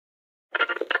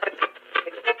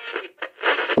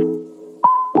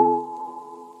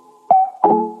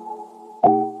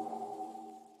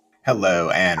Hello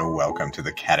and welcome to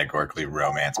the Categorically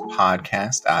Romance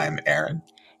podcast. I'm Aaron.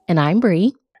 And I'm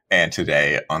Bree. And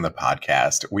today on the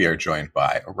podcast, we are joined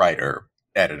by writer,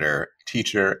 editor,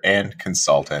 teacher, and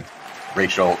consultant,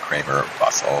 Rachel Kramer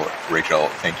Bussel. Rachel,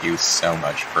 thank you so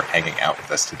much for hanging out with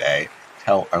us today.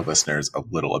 Tell our listeners a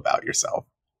little about yourself.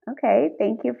 Okay,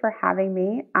 thank you for having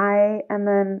me. I am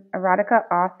an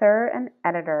erotica author and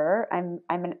editor. I'm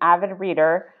an avid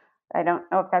reader. I don't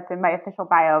know if that's in my official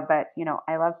bio, but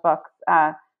I love books.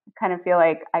 I kind of feel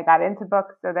like I got into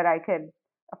books so that I could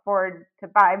afford to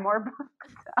buy more books.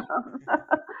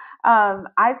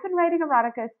 I've been writing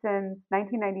erotica since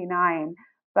 1999,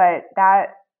 but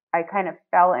that I kind of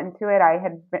fell into it. I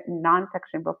had written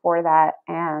nonfiction before that,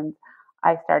 and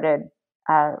I started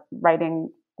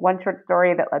writing one short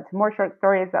story that led to more short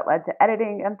stories that led to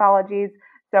editing anthologies.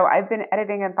 So I've been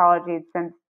editing anthologies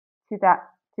since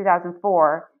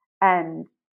 2004. And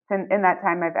in that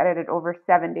time, I've edited over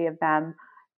 70 of them.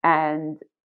 And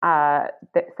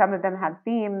some of them have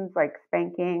themes like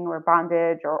spanking or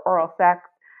bondage or oral sex.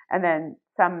 And then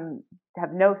some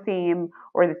have no theme,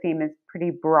 or the theme is pretty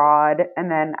broad.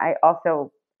 And then I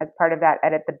also, as part of that,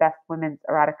 edit the Best Women's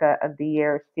Erotica of the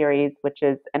Year series, which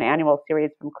is an annual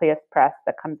series from Cleus Press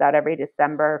that comes out every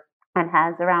December and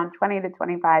has around 20 to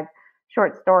 25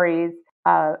 short stories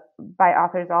by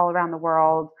authors all around the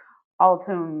world, all of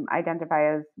whom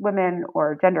identify as women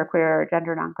or genderqueer,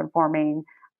 gender nonconforming.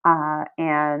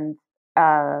 And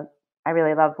I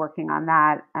really love working on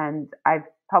that. And I've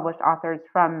published authors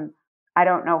from, I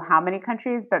don't know how many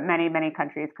countries, but many, many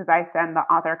countries, because I send the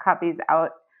author copies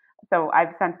out. So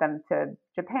I've sent them to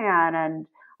Japan and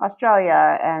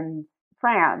Australia and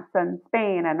France and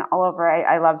Spain and all over.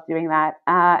 I love doing that.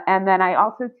 And then I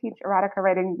also teach erotica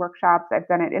writing workshops. I've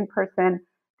done it in person.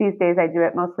 These days I do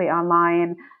it mostly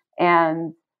online.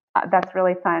 And that's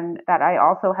really fun. That I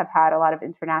also have had a lot of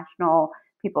international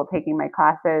people taking my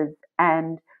classes.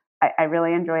 And I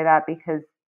really enjoy that because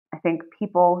I think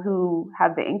people who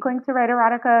have the inkling to write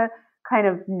erotica kind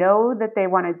of know that they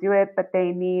want to do it, but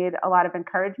they need a lot of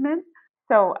encouragement.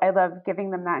 So I love giving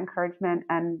them that encouragement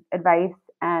and advice.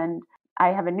 And I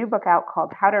have a new book out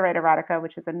called How to Write Erotica,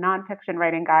 which is a nonfiction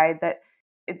writing guide that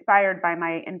inspired by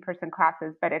my in-person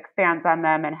classes, but expands on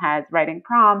them and has writing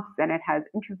prompts, and it has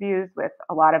interviews with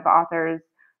a lot of authors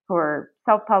who are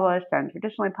self-published and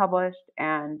traditionally published,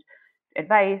 and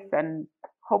advice, and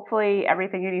hopefully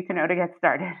everything you need to know to get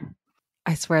started.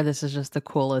 I swear this is just the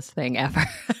coolest thing ever.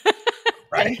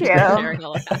 Thank you.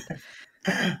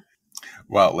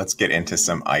 Well, let's get into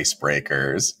some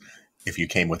icebreakers. If you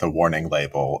came with a warning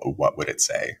label, what would it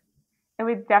say? It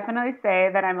would definitely say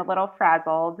that I'm a little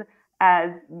frazzled,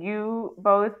 as you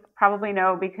both probably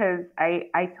know, because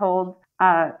I told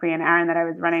Bree and Aaron that I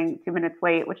was running 2 minutes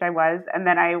late, which I was. And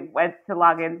then I went to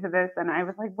log into this and I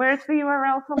was like, where's the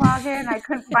URL to log in? I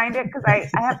couldn't find it because I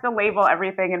have to label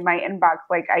everything in my inbox.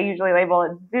 Like I usually label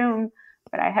it Zoom,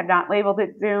 but I had not labeled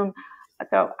it Zoom.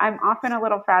 So I'm often a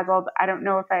little frazzled. I don't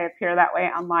know if I appear that way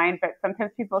online, but sometimes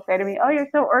people say to me, oh, you're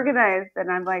so organized.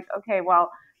 And I'm like, okay,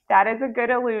 well, that is a good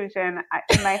illusion.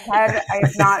 In my head, I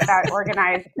am not that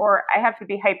organized, or I have to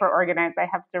be hyper organized. I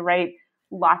have to write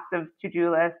lots of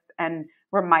to-do lists and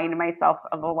remind myself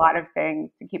of a lot of things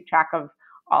to keep track of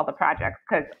all the projects,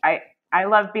 because I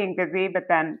love being busy, but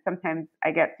then sometimes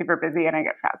I get super busy and I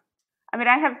get frazzled. I mean,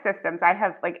 I have systems. I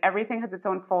have like everything has its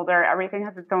own folder. Everything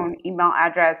has its own email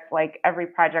address. Like every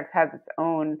project has its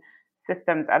own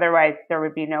systems. Otherwise, there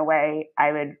would be no way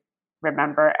I would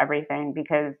remember everything,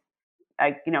 because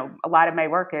a lot of my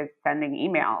work is sending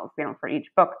emails. For each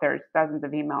book, there's dozens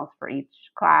of emails for each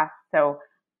class. So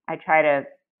I try to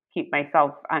keep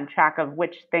myself on track of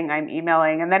which thing I'm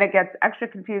emailing. And then it gets extra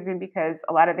confusing because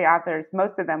a lot of the authors,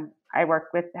 most of them I work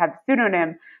with, have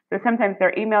pseudonyms. So sometimes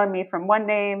they're emailing me from one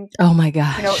name. Oh my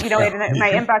gosh. In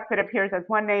my inbox it appears as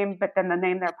one name, but then the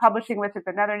name they're publishing with is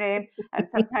another name. And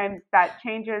sometimes that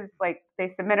changes, like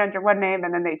they submit under one name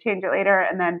and then they change it later.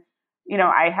 And then,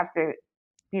 I have to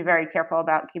be very careful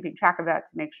about keeping track of that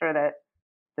to make sure that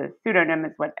the pseudonym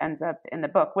is what ends up in the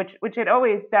book, which it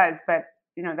always does. But,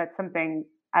 that's something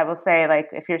I will say, like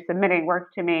if you're submitting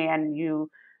work to me and you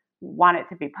want it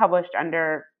to be published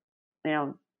under,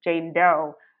 Jane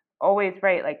Doe, always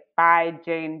write like by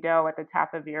Jane Doe at the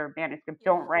top of your manuscript.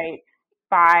 Don't write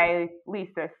by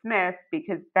Lisa Smith,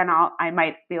 because then I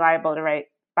might be liable to write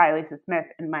by Lisa Smith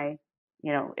in my,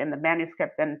 in the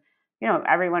manuscript. And,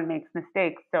 everyone makes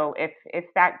mistakes. So if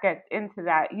that gets into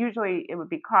that, usually it would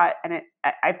be caught. And this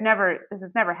has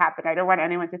never happened. I don't want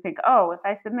anyone to think, oh, if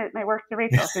I submit my work to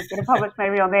Rachel, she's going to publish my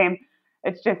real name.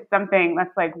 It's just something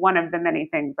that's like one of the many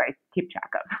things I keep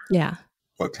track of. Yeah.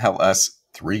 Well, tell us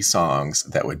 3 songs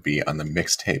that would be on the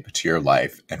mixtape to your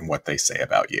life and what they say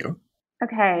about you.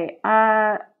 Okay.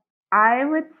 I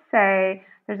would say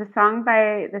there's a song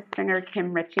by the singer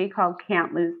Kim Ritchie called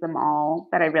Can't Lose Them All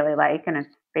that I really like. And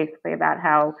it's basically about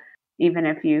how even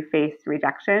if you face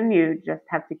rejection, you just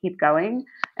have to keep going.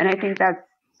 And I think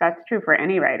that's true for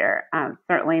any writer,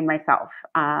 certainly myself.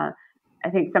 I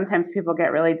think sometimes people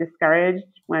get really discouraged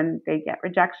when they get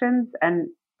rejections. And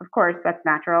of course, that's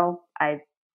natural. I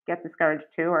get discouraged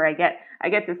too, or I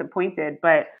get disappointed.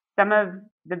 But some of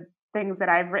the things that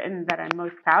I've written that I'm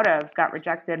most proud of got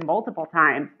rejected multiple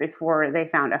times before they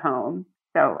found a home.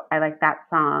 So I like that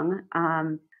song.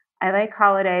 I like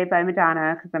Holiday by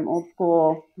Madonna because I'm old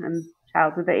school. I'm a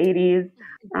child of the 80s.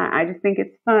 I just think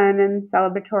it's fun and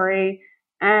celebratory.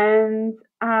 And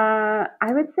I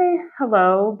would say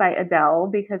Hello by Adele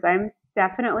because I'm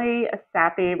definitely a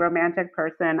sappy, romantic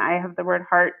person. I have the word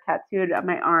heart tattooed on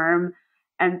my arm.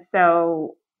 And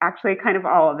so actually kind of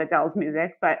all of Adele's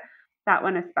music, but that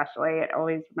one especially, it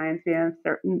always reminds me of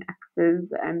certain exes.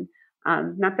 And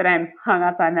not that I'm hung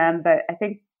up on them, but I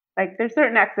think like there's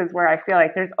certain exes where I feel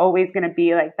like there's always going to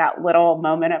be like that little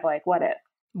moment of like, what if?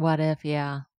 What if?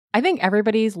 Yeah. I think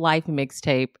everybody's life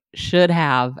mixtape should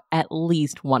have at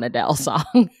least one Adele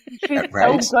song. She's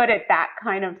Right? so good at that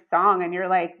kind of song. And you're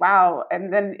like, wow.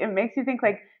 And then it makes you think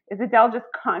like, is Adele just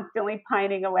constantly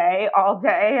pining away all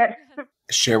day?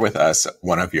 Share with us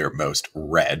one of your most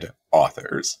read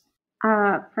authors.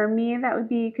 For me, that would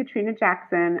be Katrina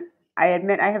Jackson. I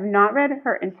admit I have not read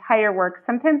her entire work.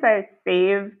 Sometimes I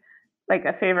save like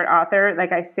a favorite author,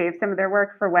 like I save some of their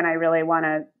work for when I really want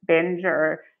to binge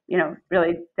or,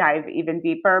 really dive even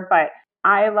deeper. But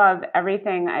I love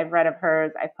everything I've read of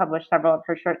hers. I've published several of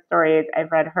her short stories.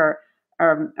 I've read her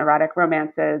erotic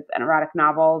romances and erotic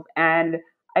novels. And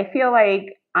I feel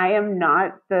like I am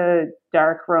not the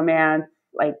dark romance,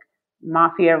 like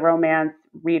mafia romance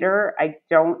reader. I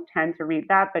don't tend to read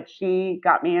that, but she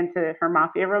got me into her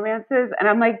mafia romances. And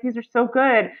I'm like, these are so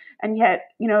good. And yet,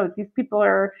 these people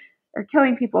are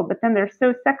killing people, but then they're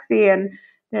so sexy and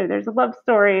there's a love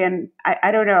story. And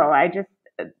I don't know.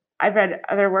 I've read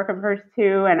other work of hers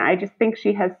too. And I just think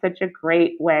she has such a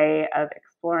great way of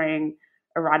exploring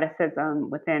eroticism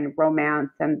within romance.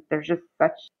 And there's just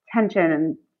such tension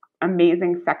and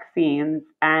amazing sex scenes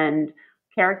and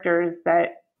characters that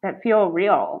feel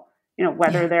real,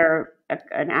 whether Yeah. they're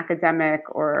an academic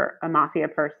or a mafia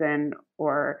person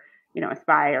or, a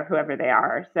spy or whoever they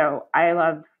are. So I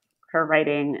love her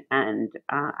writing and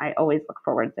I always look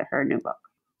forward to her new book.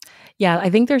 Yeah.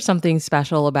 I think there's something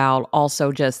special about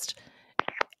also just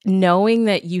knowing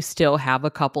that you still have a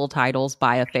couple titles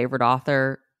by a favorite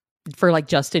author for like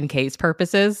just in case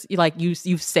purposes.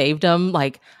 You've saved them.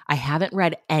 Like I haven't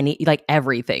read any like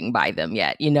everything by them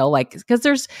yet, like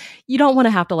because you don't want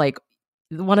to have to like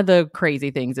one of the crazy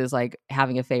things is like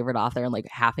having a favorite author and like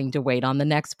having to wait on the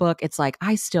next book. It's like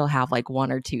I still have like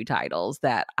 1 or 2 titles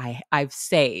that I've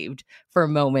saved for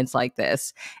moments like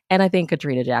this. And I think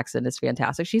Katrina Jackson is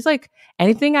fantastic. She's like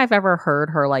anything I've ever heard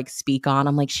her like speak on,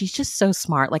 I'm like, she's just so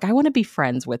smart. Like I want to be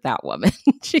friends with that woman.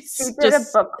 She She's did a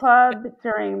just book club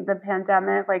during the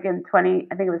pandemic, like in I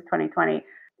think it was 2020.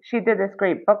 She did this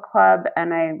great book club,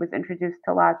 and I was introduced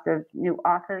to lots of new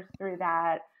authors through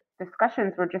that.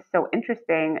 Discussions were just so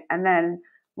interesting. And then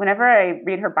whenever I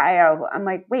read her bio, I'm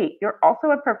like, wait, you're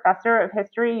also a professor of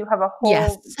history. You have a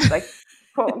yes. whole like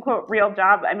quote unquote real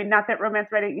job. I mean, not that romance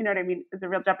writing, you know what I mean, is a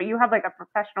real job, but you have like a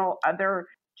professional other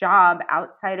job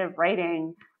outside of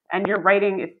writing. And your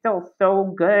writing is still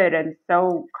so good and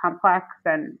so complex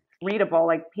and readable,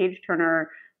 like page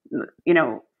turner,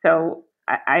 So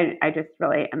I just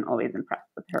really am always impressed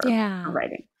with her Yeah.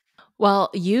 writing.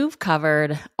 Well, you've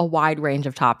covered a wide range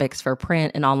of topics for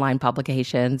print and online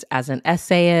publications as an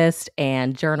essayist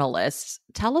and journalist.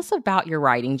 Tell us about your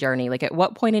writing journey. Like, at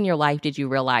what point in your life did you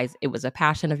realize it was a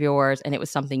passion of yours and it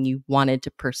was something you wanted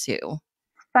to pursue?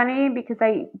 Funny because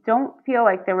I don't feel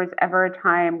like there was ever a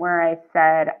time where I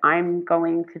said, I'm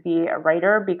going to be a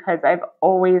writer because I've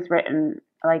always written,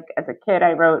 like as a kid,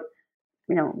 I wrote,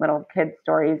 little kid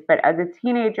stories. But as a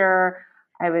teenager,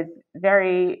 I was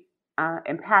very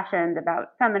impassioned about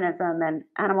feminism and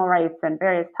animal rights and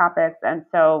various topics. And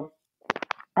so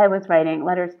I was writing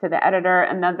letters to the editor.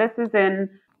 And now this is in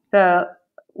the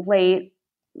late,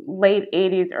 late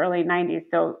 80s, early 90s.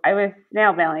 So I was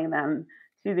snail mailing them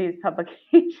to these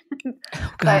publications.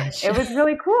 Oh, But gosh. it was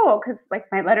really cool because like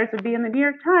my letters would be in the New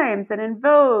York Times and in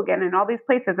Vogue and in all these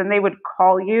places. And they would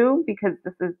call you because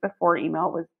this is before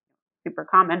email was super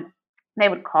common. They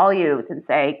would call you and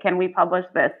say, can we publish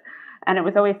this? And it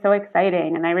was always so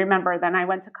exciting. And I remember then I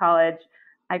went to college.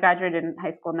 I graduated in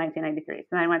high school in 1993. So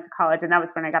then I went to college, and that was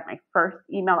when I got my first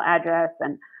email address.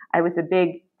 And I was a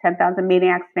big 10,000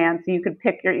 Maniacs fan, so you could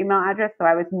pick your email address. So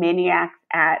I was Maniacs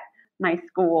at my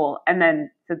school. And then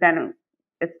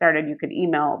it started, you could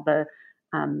email the,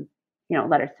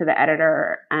 letters to the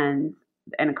editor. And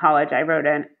in college, I wrote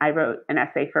an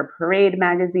essay for Parade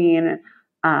magazine.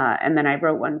 And then I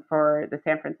wrote one for the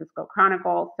San Francisco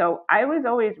Chronicle. So I was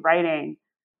always writing,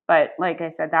 but like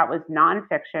I said, that was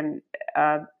nonfiction.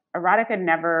 Erotica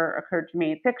never occurred to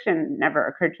me. Fiction never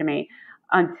occurred to me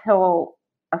until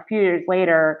a few years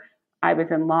later. I was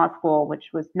in law school, which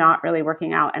was not really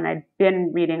working out. And I'd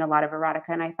been reading a lot of erotica,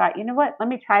 and I thought, you know what, let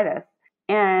me try this.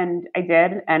 And I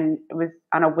did. And it was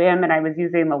on a whim, and I was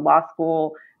using the law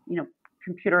school,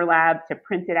 computer lab to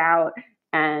print it out.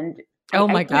 And oh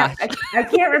my gosh. I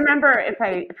can't remember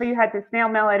if you had to snail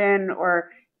mail it in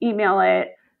or email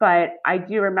it, but I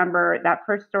do remember that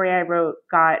first story I wrote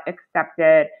got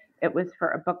accepted. It was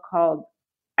for a book called,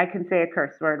 I can say a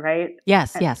curse word, right?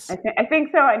 Yes. I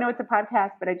think so. I know it's a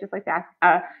podcast, but I just like to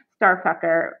ask.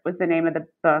 Starfucker was the name of the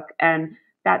book, and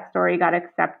that story got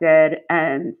accepted,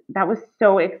 and that was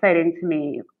so exciting to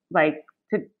me.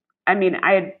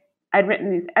 I'd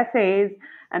written these essays,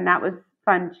 and that was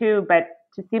fun too, but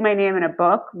to see my name in a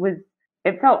book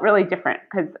it felt really different,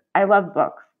 because I love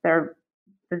books. They're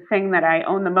the thing that I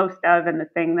own the most of, and the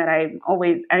thing that I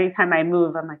always, anytime I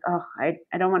move, I'm like, oh,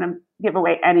 I don't want to give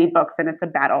away any books. And it's a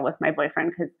battle with my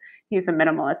boyfriend, because he's a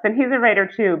minimalist and he's a writer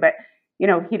too, but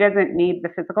he doesn't need the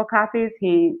physical copies.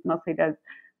 He mostly does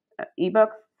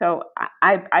ebooks. So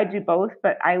I do both,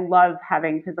 but I love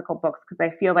having physical books, because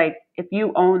I feel like if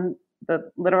you own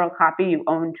the literal copy you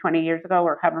owned 20 years ago,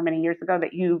 or however many years ago,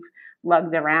 that you've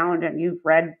lugged around and you've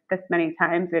read this many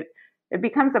times, it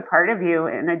becomes a part of you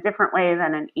in a different way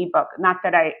than an ebook. Not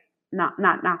that not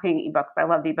knocking ebooks. I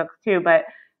love ebooks too, but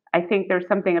I think there's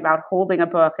something about holding a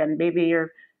book, and maybe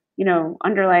you're,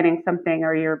 underlining something,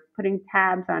 or you're putting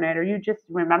tabs on it, or you just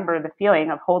remember the feeling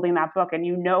of holding that book, and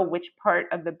which part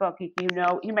of the book,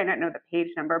 you might not know the page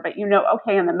number, but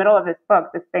okay, in the middle of this book,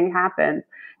 this thing happens.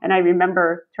 And I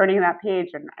remember turning that page,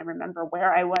 and I remember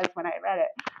where I was when I read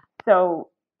it. So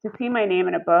to see my name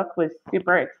in a book was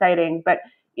super exciting. But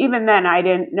even then, I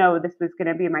didn't know this was going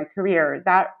to be my career.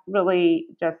 That really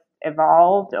just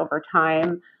evolved over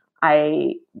time.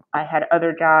 I had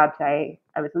other jobs. I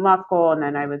was in law school, and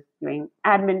then I was doing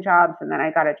admin jobs, and then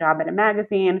I got a job at a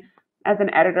magazine as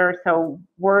an editor. So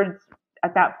words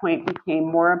at that point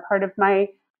became more a part of my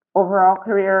overall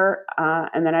career.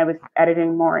 And then I was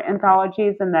editing more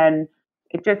anthologies, and then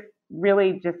it just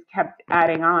really just kept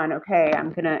adding on. Okay,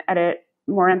 I'm going to edit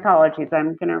more anthologies.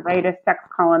 I'm going to write a sex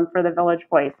column for the Village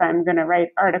Voice. I'm going to write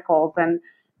articles. And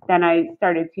then I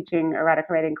started teaching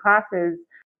erotica writing classes.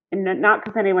 And not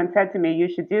because anyone said to me, you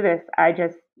should do this. I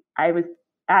was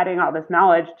adding all this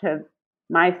knowledge to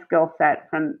my skill set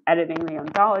from editing the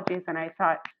anthologies. And I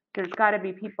thought, there's got to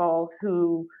be people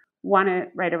who want to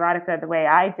write erotica the way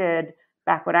I did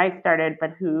back when I started,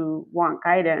 but who want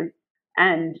guidance.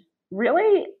 And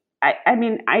really, I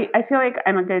feel like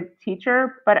I'm a good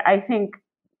teacher, but I think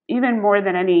even more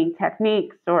than any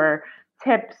techniques or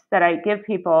tips that I give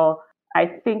people, I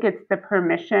think it's the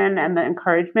permission and the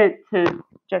encouragement to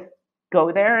just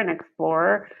go there and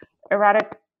explore erotic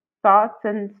thoughts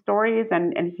and stories,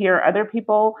 and hear other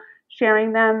people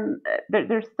sharing them.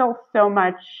 There's still so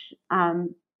much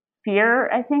fear,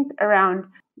 I think, around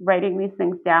writing these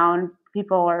things down.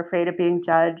 People are afraid of being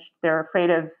judged. They're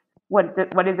afraid of what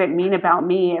does it mean about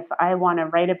me if I want to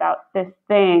write about this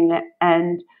thing.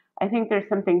 And I think there's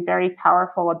something very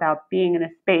powerful about being in a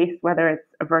space, whether it's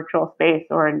a virtual space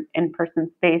or an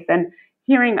in-person space, and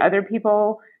hearing other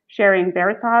people sharing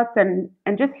their thoughts, and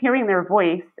just hearing their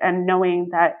voice, and knowing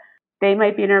that they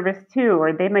might be nervous too,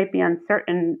 or they might be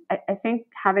uncertain. I think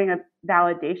having a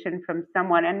validation from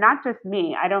someone, and not just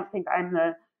me. I don't think I'm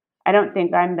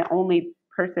the only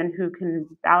person who can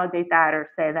validate that or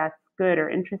say that's good or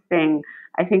interesting.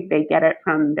 I think they get it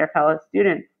from their fellow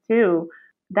students too.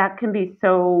 That can be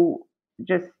so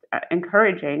just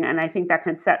encouraging. And I think that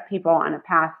can set people on a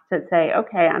path to say,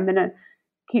 okay, I'm going to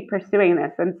keep pursuing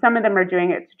this. And some of them are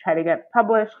doing it to try to get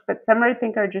published, but some I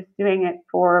think are just doing it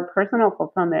for personal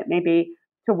fulfillment, maybe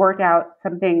to work out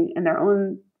something in their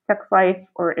own sex life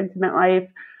or intimate life,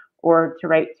 or to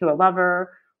write to a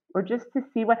lover, or just to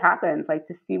see what happens, like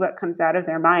to see what comes out of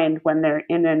their mind when they're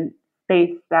in a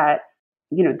space that,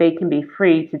 they can be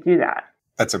free to do that.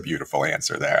 That's a beautiful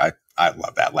answer there. I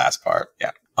love that last part.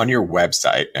 Yeah. On your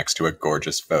website, next to a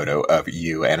gorgeous photo of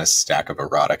you and a stack of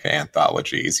erotica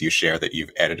anthologies, you share that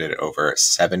you've edited over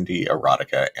 70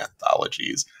 erotica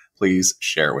anthologies. Please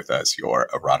share with us your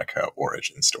erotica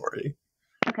origin story.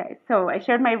 Okay, so I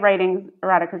shared my writing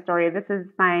erotica story. This is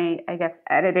my, I guess,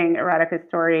 editing erotica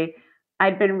story.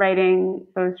 I'd been writing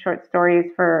those short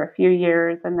stories for a few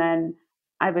years, and then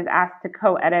I was asked to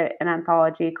co-edit an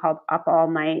anthology called Up All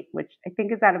Night, which I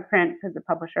think is out of print because the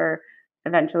publisher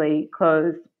eventually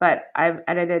closed. But I've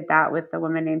edited that with a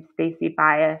woman named Stacey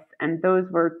Bias, and those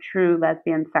were true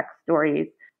lesbian sex stories.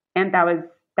 And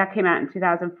that came out in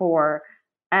 2004.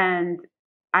 And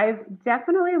I've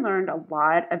definitely learned a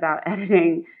lot about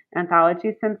editing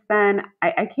anthologies since then.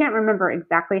 I can't remember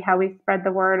exactly how we spread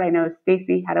the word. I know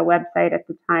Stacey had a website at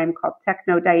the time called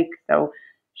Techno Dyke, so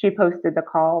she posted the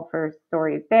call for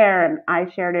stories there, and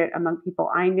I shared it among people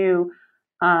I knew.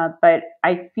 But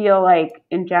I feel like,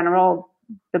 in general,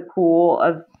 the pool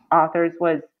of authors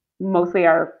was mostly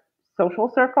our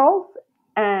social circles,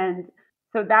 and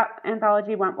so that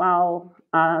anthology went well.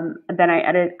 Then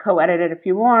I co-edited a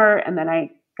few more, and then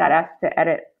I got asked to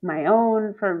edit my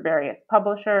own for various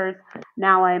publishers.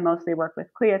 Now I mostly work with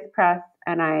Cleus Press,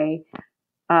 and I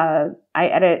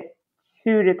edit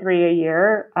 2 to 3 a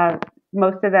year.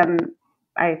 Most of them,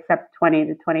 I accept 20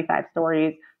 to 25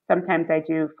 stories. Sometimes I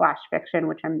do flash fiction,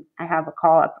 which I have a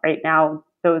call up right now.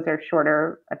 Those are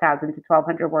shorter, 1,000 to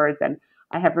 1,200 words, and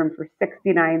I have room for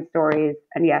 69 stories.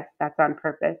 And yes, that's on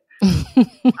purpose.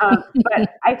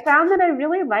 But I found that I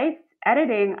really liked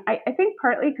editing. I think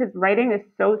partly because writing is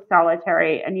so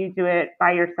solitary and you do it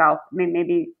by yourself. I mean,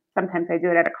 maybe sometimes I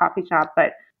do it at a coffee shop,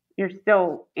 but you're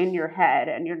still in your head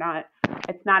and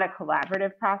it's not a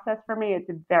collaborative process for me.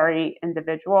 It's very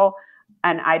individual,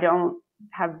 and I don't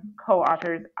have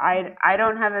co-authors. I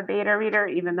don't have a beta reader,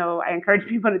 even though I encourage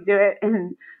people to do it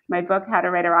in my book, How to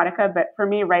Write Erotica. But for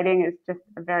me, writing is just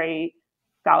a very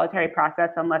solitary process,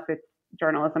 unless it's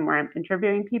journalism where I'm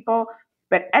interviewing people.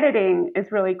 But editing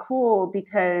is really cool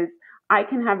because I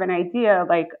can have an idea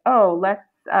like, oh, let's,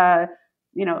 the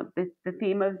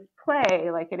theme of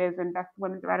play, like it is in Best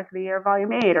Women's Erotica of the Year,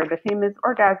 Volume 8, or the theme is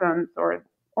orgasms or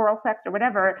oral sex or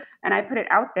whatever. And I put it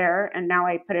out there, and now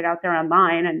I put it out there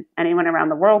online, and anyone around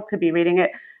the world could be reading it.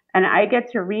 And I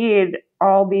get to read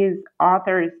all these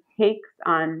authors' takes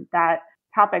on that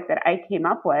topic that I came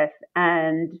up with.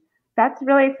 And that's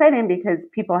really exciting because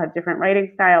people have different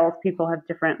writing styles, people have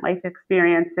different life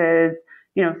experiences.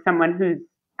 Someone who's,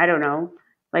 I don't know,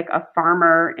 like a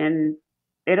farmer in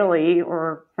Italy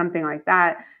or something like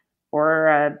that,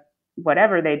 or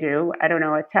whatever they do. I don't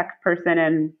know, a tech person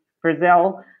in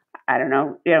Brazil. I don't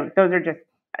know. Those are just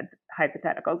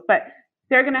hypotheticals, but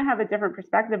they're going to have a different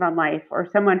perspective on life. Or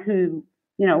someone who,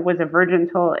 was a virgin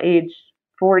till age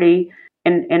 40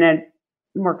 in a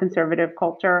more conservative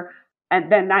culture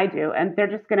and than I do, and they're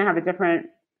just going to have a different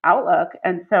outlook.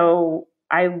 And so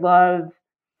I love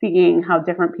seeing how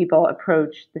different people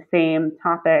approach the same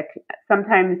topic.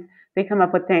 Sometimes they come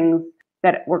up with things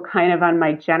that were kind of on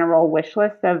my general wish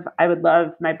list of, I would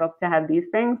love my book to have these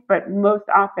things, but most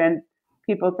often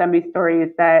people send me stories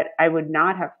that I would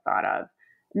not have thought of.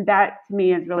 And that to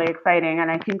me is really exciting,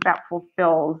 and I think that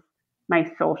fulfills my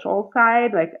social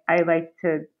side. Like, I like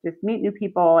to just meet new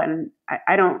people, and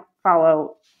I don't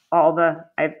follow all the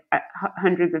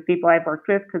hundreds of people I've worked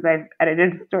with because I've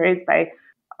edited stories by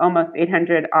almost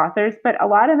 800 authors, but a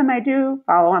lot of them I do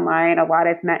follow online. A lot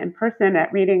I've met in person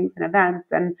at readings and events,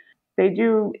 and they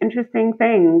do interesting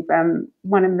things.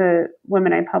 One of the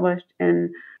women I published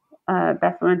in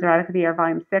Best Women's Erotica of the Year,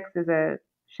 Volume 6, is a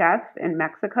chef in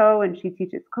Mexico, and she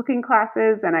teaches cooking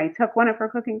classes, and I took one of her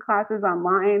cooking classes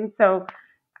online. So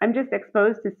I'm just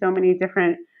exposed to so many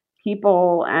different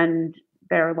people and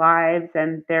their lives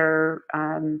and their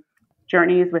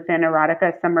journeys within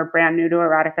erotica. Some are brand new to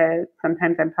erotica.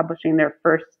 Sometimes I'm publishing their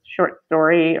first short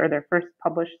story or their first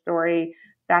published story.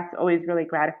 That's always really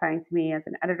gratifying to me as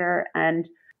an editor. And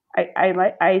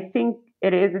I think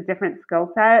it is a different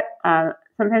skill set.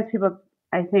 Sometimes people,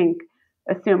 I think,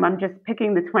 assume I'm just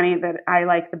picking the 20 that I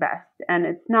like the best. And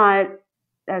it's not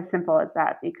as simple as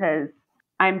that, because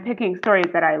I'm picking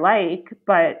stories that I like,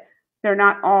 but they're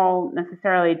not all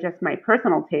necessarily just my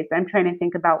personal taste. I'm trying to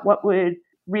think about what would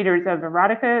readers of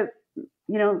erotica,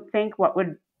 think, what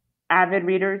would avid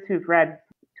readers who've read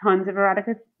tons of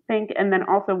erotica think, and then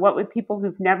also what would people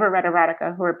who've never read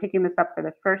erotica, who are picking this up for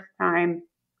the first time,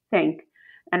 think.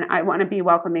 And I want to be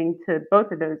welcoming to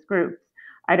both of those groups.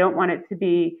 I don't want it to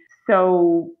be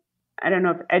so, I don't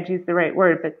know if edgy is the right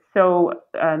word, but so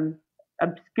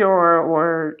obscure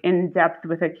or in depth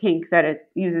with a kink that it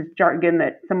uses jargon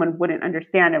that someone wouldn't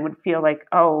understand and would feel like,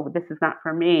 oh, this is not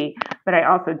for me. But I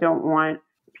also don't want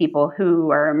people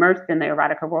who are immersed in the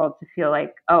erotica world to feel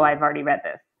like, oh, I've already read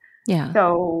this. Yeah.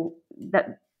 So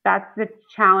that's the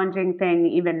challenging thing.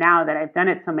 Even now that I've done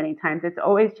it so many times, it's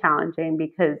always challenging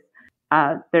because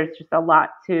there's just a lot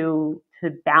to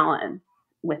balance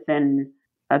within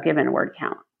a given word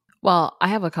count. Well, I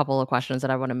have a couple of questions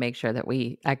that I want to make sure that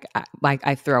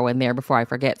I throw in there before I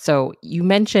forget. So you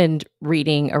mentioned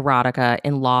reading erotica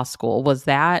in law school. Was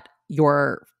that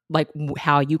your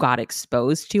how you got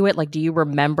exposed to it? Like, do you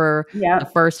remember the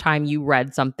first time you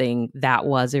read something that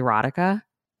was erotica?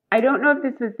 I don't know if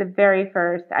this was the very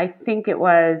first. I think it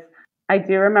was. I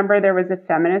do remember there was a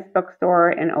feminist bookstore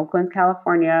in Oakland,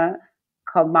 California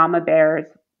called Mama Bear's,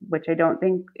 which I don't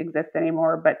think exists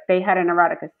anymore, but they had an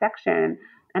erotica section.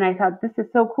 And I thought, this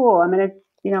is so cool. I'm going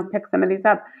to, pick some of these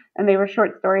up. And they were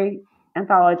short story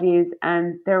anthologies.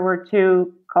 And there were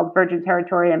two called Virgin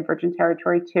Territory and Virgin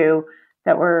Territory 2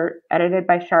 that were edited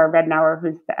by Shara Rednauer,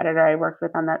 who's the editor I worked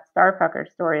with on that Starfucker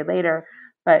story later.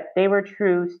 But they were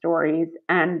true stories.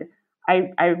 And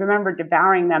I remember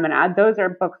devouring them. And those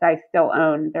are books I still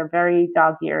own. They're very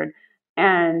dog-eared.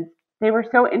 And they were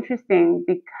so interesting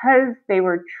because they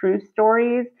were true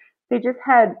stories. They just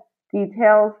had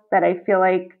details that I feel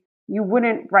like you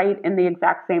wouldn't write in the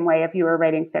exact same way if you were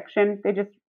writing fiction.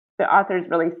 The authors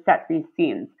really set these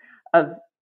scenes of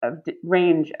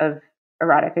range of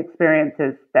erotic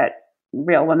experiences that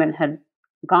real women had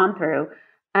gone through.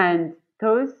 And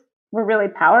those were really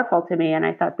powerful to me. And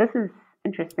I thought, this is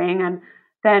interesting. And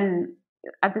then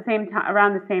at the same time,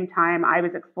 around the same time, I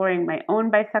was exploring my own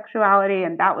bisexuality,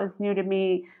 and that was new to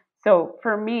me. So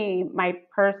for me, my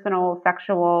personal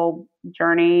sexual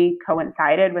journey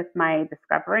coincided with my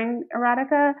discovering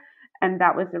erotica, and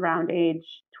that was around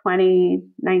age 20,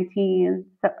 19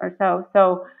 or so.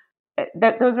 So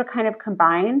those were kind of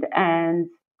combined, and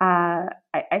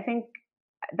I think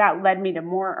that led me to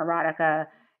more erotica.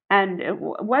 And it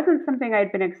wasn't something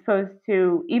I'd been exposed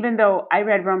to, even though I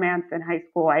read romance in high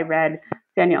school. I read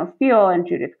Danielle Steele and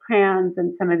Judith Krantz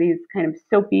and some of these kind of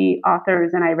soapy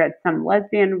authors, and I read some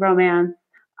lesbian romance,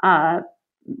 I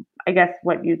guess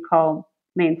what you'd call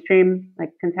mainstream, like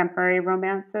contemporary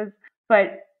romances.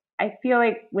 But I feel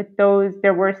like with those,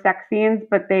 there were sex scenes,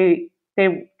 but they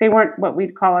weren't what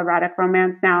we'd call erotic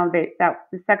romance now. The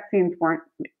sex scenes weren't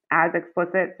as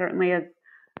explicit, certainly, as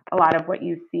a lot of what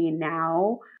you see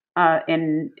now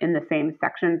in the same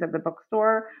sections of the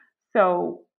bookstore.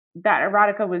 So that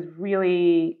erotica was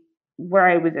really where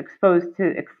I was exposed to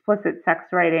explicit sex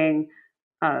writing.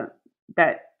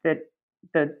 That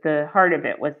the heart of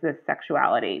it was the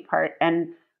sexuality part, and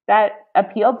that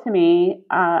appealed to me.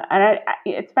 And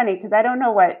it's funny because I don't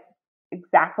know what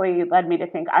exactly led me to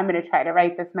think I'm going to try to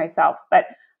write this myself, but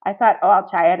I thought, oh, I'll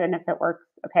try it, and if it works,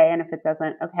 okay, and if it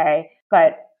doesn't, okay.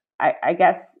 But I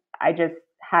guess I just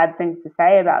had things to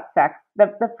say about sex.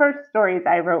 The first stories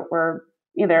I wrote were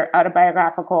either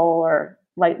autobiographical or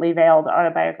lightly veiled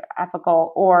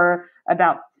autobiographical, or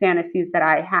about fantasies that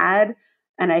I had.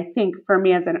 And I think for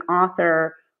me as an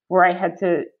author, where I had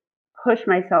to push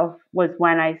myself was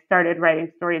when I started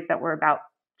writing stories that were about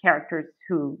characters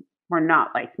who were not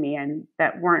like me and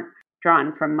that weren't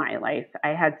drawn from my life. I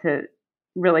had to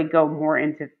really go more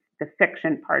into the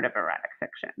fiction part of erotic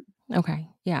fiction. Okay.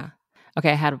 Yeah.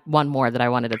 Okay. I had one more that I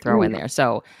wanted to throw in there.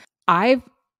 So I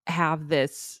have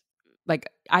this,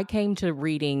 I came to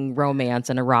reading romance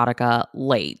and erotica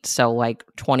late. So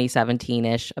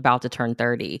 2017-ish, about to turn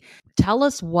 30. Tell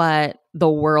us what the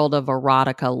world of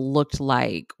erotica looked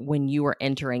like when you were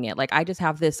entering it. I just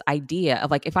have this idea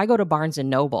of if I go to Barnes and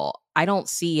Noble, I don't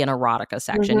see an erotica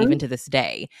section even to this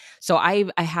day. So I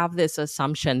have this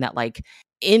assumption that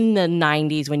in the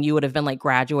 90s, when you would have been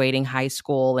graduating high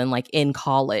school and in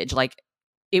college,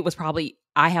 it was probably,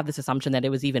 I have this assumption that it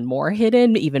was even more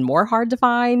hidden, even more hard to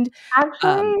find.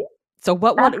 Actually, so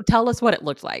what tell us what it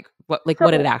looked like, what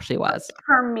it actually was.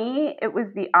 For me, it was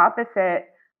the opposite,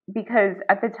 because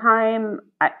at the time,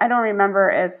 I don't remember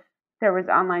if there was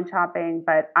online shopping,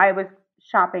 but I was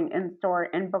shopping in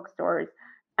bookstores,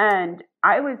 and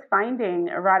I was finding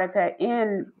erotica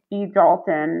in B.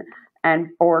 Dalton and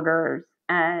Borders.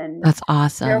 And that's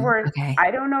awesome. There were, okay.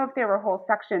 I don't know if there were whole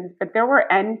sections, but there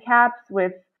were end caps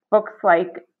with books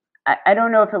I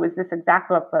don't know if it was this exact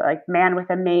book, but Man with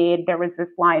a Maid. There was this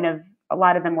line of, a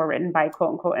lot of them were written by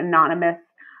quote unquote anonymous.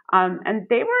 And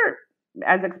they were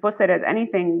as explicit as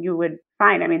anything you would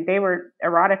find. I mean, they were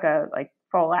erotica,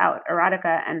 full out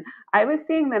erotica. And I was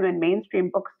seeing them in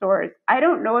mainstream bookstores. I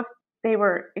don't know if they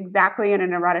were exactly in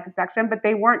an erotica section, but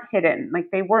they weren't hidden, like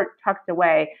they weren't tucked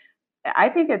away. I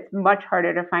think it's much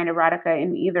harder to find erotica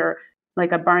in either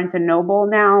like a Barnes and Noble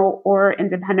now or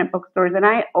independent bookstores. And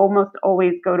I almost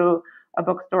always go to a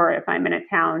bookstore if I'm in a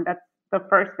town. That's the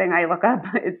first thing I look up.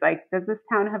 Is like, does this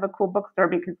town have a cool bookstore?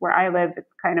 Because where I live,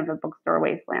 it's kind of a bookstore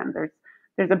wasteland.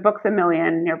 There's a Books a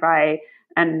Million nearby,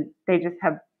 and they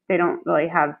don't really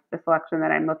have the selection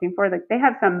that I'm looking for. Like they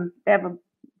have a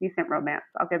decent romance.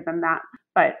 I'll give them that,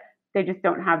 but they just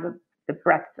don't have the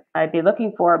breadth I'd be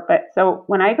looking for. But so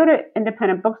when I go to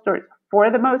independent bookstores, for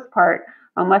the most part,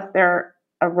 unless they're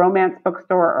a romance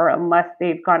bookstore or unless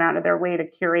they've gone out of their way to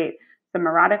curate some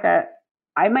erotica,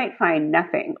 I might find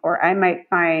nothing, or I might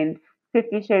find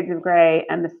 50 Shades of Grey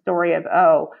and the story of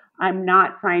O. I'm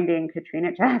not finding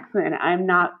Katrina Jackson. I'm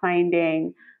not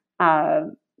finding,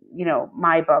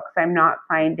 my books. I'm not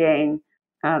finding,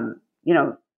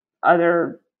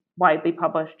 other widely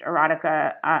published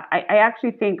erotica. I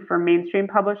actually think for mainstream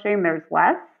publishing, there's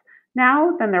less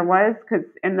now than there was, because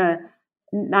in the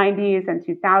 90s and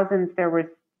 2000s, there was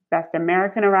Best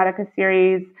American Erotica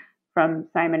series from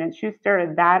Simon and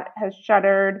Schuster. That has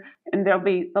shuttered, and there'll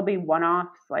be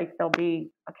one-offs, like there'll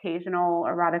be occasional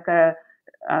erotica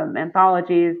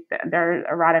anthologies. There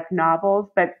are erotic novels,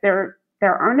 but there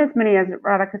aren't as many as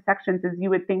erotica sections as you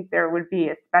would think there would be,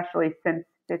 especially since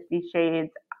 50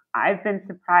 Shades. I've been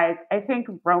surprised. I think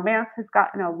romance has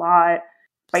gotten a lot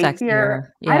spicier.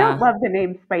 Sexier, yeah. I don't love the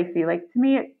name spicy. Like, to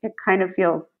me, it kind of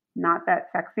feels not that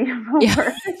sexy of a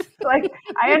word. Like,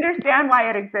 I understand why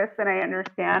it exists, and I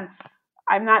understand.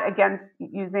 I'm not against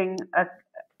using a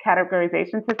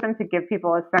categorization system to give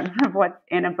people a sense of what's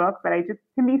in a book, but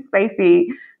to me, spicy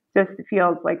just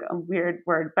feels like a weird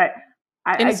word. But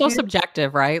and it's so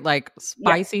subjective, right? Like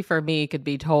spicy for me could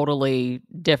be totally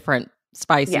different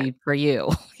spicy for you.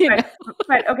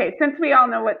 But okay, since we all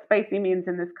know what spicy means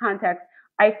in this context,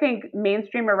 I think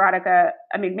mainstream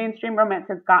romance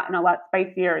has gotten a lot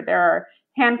spicier. There are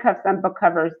handcuffs on book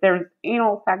covers. There's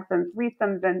anal sex and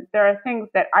threesomes, and there are things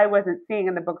that I wasn't seeing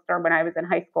in the bookstore when I was in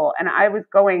high school. And I was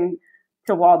going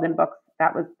to Walden Books.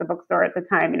 That was the bookstore at the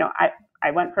time.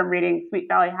 I went from reading Sweet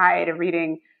Valley High to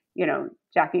reading,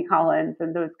 Jackie Collins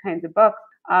and those kinds of books.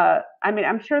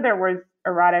 I'm sure there was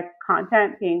erotic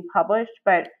content being published,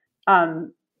 but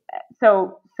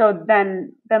so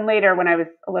then later, when I was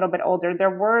a little bit older, there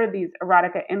were these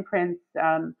erotica imprints,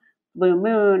 Blue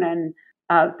Moon, and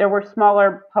there were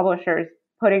smaller publishers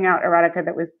putting out erotica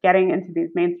that was getting into these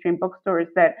mainstream bookstores.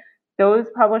 That those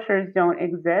publishers don't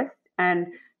exist, and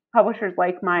publishers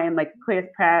like mine, like Cleus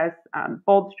Press,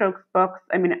 Bold Strokes Books.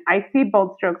 I see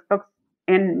Bold Strokes Books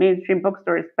in mainstream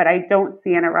bookstores, but I don't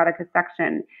see an erotica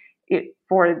section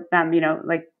for them.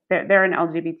 Like they're an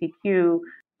LGBTQ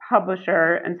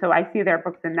publisher, and so I see their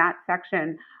books in that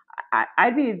section.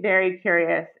 I'd be very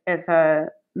curious if a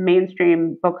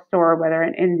mainstream bookstore, whether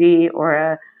an indie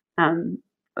or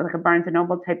like a Barnes and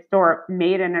Noble type store,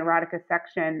 made an erotica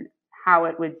section, how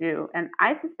it would do. And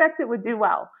I suspect it would do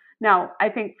well. Now, I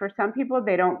think for some people,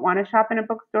 they don't want to shop in a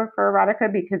bookstore for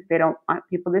erotica because they don't want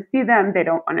people to see them. They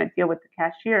don't want to deal with the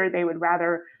cashier. They would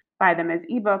rather buy them as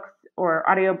ebooks or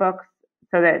audiobooks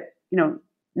so that,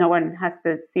 no one has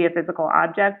to see a physical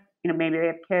object. Maybe they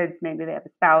have kids, maybe they have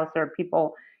a spouse or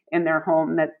people in their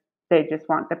home that they just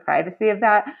want the privacy of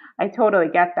that. I totally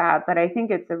get that, but I think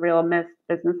it's a real missed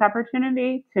business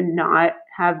opportunity to not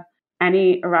have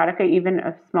any erotica, even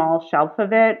a small shelf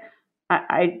of it.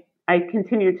 I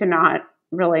continue to not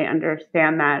really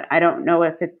understand that. I don't know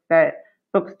if it's that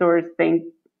bookstores think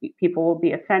people will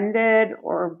be offended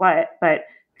or what, but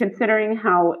considering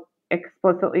how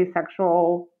explicitly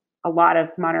sexual a lot of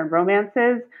modern romance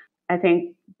is, I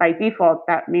think by default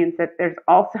that means that there's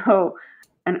also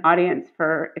an audience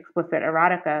for explicit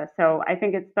erotica. So I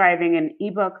think it's thriving in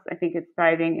ebooks. I think it's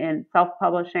thriving in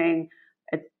self-publishing.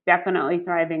 It's definitely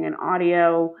thriving in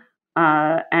audio.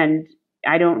 And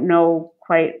I don't know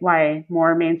quite why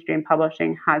more mainstream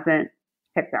publishing hasn't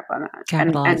picked up on that,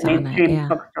 and mainstream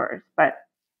bookstores. But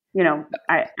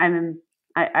I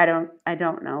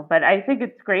don't know. But I think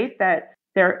it's great that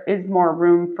there is more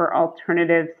room for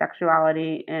alternative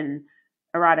sexuality in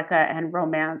erotica and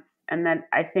romance. And then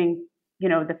I think,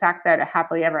 the fact that a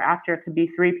happily ever after could be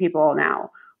 3 people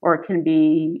now, or it can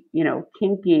be,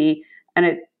 kinky, and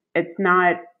it's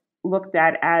not looked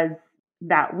at as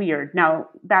that weird. Now,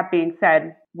 that being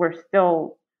said, we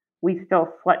still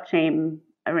slut shame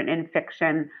in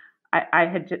fiction.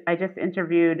 I just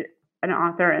interviewed an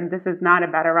author, and this is not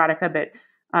about erotica,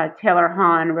 but Taylor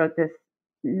Hahn wrote this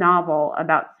novel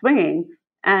about swinging,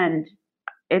 and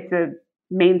it's a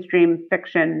mainstream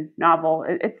fiction novel.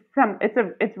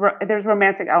 There's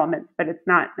romantic elements, but it's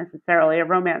not necessarily a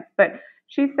romance. But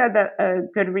she said that a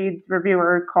Goodreads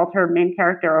reviewer called her main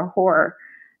character a whore,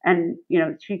 and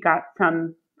she got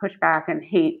some pushback and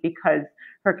hate because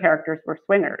her characters were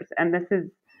swingers. And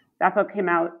that book came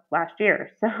out last year,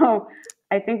 so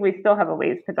I think we still have a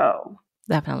ways to go.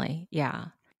 Definitely, yeah.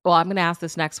 Well, I'm going to ask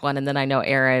this next one, and then I know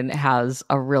Erin has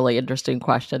a really interesting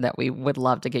question that we would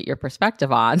love to get your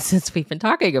perspective on, since we've been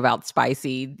talking about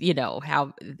spicy,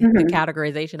 how the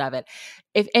categorization of it.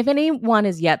 If anyone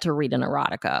is yet to read an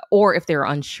erotica, or if they're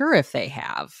unsure if they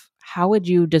have, how would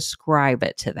you describe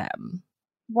it to them?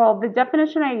 Well, the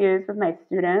definition I use with my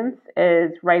students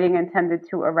is writing intended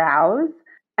to arouse.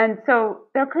 And so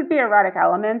there could be erotic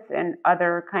elements in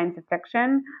other kinds of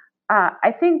fiction.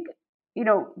 I think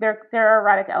there are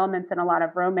erotic elements in a lot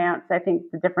of romance. I think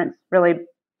the difference, really,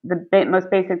 most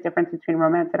basic difference between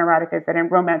romance and erotica is that in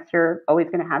romance, you're always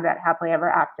going to have that happily ever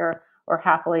after or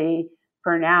happily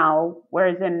for now.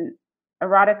 Whereas in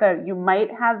erotica, you might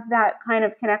have that kind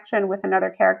of connection with another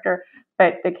character,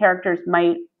 but the characters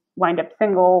might wind up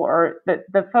single, or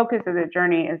the focus of the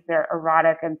journey is their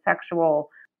erotic and sexual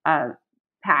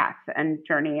path and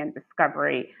journey and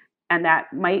discovery. And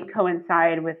that might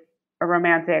coincide with a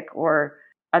romantic or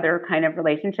other kind of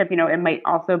relationship. It might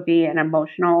also be an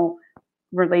emotional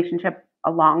relationship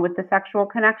along with the sexual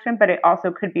connection, but it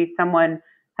also could be someone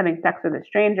having sex with a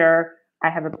stranger. I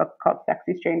have a book called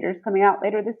Sexy Strangers coming out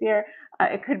later this year.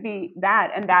 It could be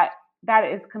that, and that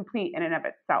is complete in and of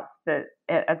itself,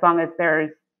 as long as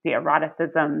there's the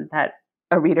eroticism that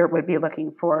a reader would be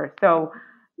looking for. So,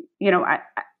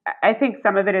 I think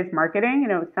some of it is marketing.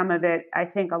 Some of it, I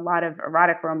think a lot of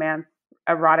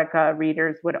erotica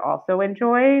readers would also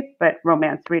enjoy, but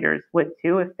romance readers would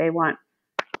too if they want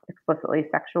explicitly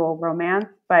sexual romance.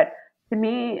 But to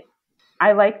me,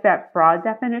 I like that broad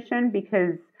definition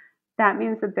because that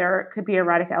means that there could be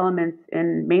erotic elements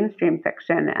in mainstream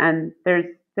fiction. And there's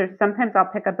sometimes I'll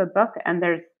pick up a book and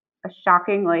there's a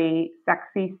shockingly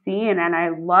sexy scene, and I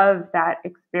love that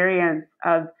experience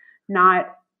of not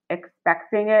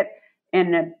expecting it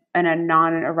in a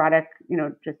non-erotic,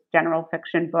 just general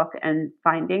fiction book and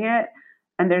finding it.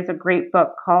 And there's a great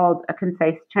book called A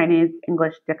Concise Chinese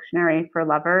English Dictionary for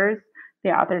Lovers.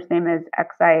 The author's name is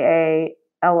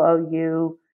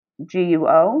Xiaoluguo,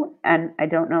 and I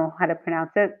don't know how to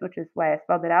pronounce it, which is why I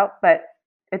spelled it out. But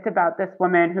it's about this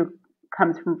woman who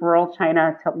comes from rural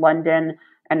China to London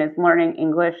and is learning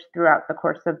English throughout the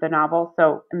course of the novel.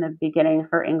 So in the beginning,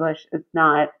 her English is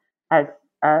not as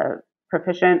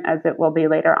proficient as it will be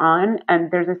later on.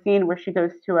 And there's a scene where she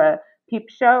goes to a peep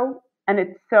show, and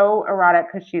it's so erotic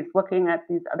because she's looking at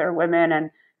these other women and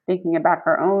thinking about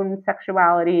her own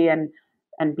sexuality and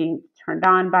being turned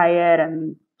on by it,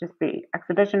 and just the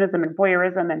exhibitionism and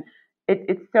voyeurism. And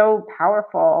it's so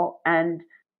powerful. And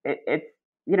it's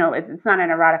not an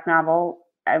erotic novel.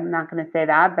 I'm not going to say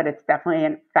that, but it's definitely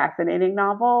a fascinating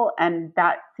novel. And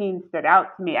that scene stood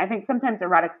out to me. I think sometimes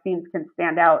erotic scenes can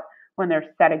stand out when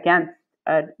they're set against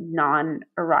a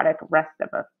non-erotic rest of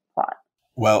a plot.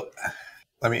 Well,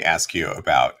 let me ask you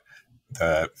about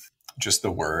just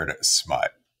the word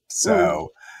smut.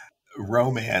 So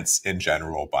romance in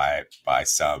general by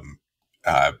some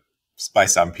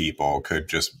people could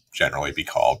just generally be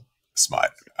called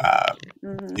smut.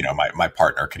 My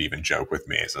partner could even joke with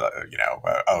me, so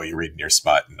oh, you reading your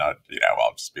smut, and I'll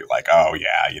just be like, oh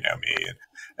yeah, me,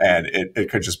 and it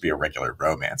could just be a regular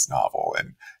romance novel,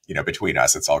 and between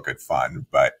us, it's all good fun.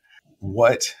 But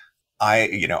what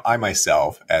I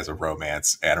myself, as a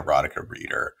romance and erotica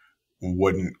reader,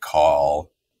 wouldn't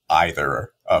call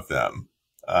either of them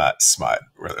smut,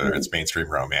 whether it's mainstream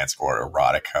romance or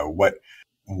erotica.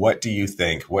 What do you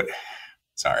think?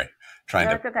 Sorry. Trying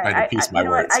to piece my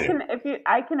words here.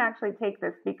 I can actually take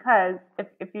this, because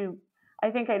I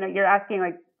think I know you're asking,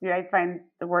 like, do I find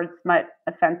the word smut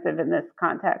offensive in this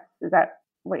context? Is that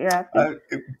what you're asking?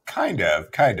 Kind of,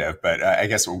 but I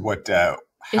guess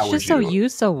it's just so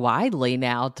used so widely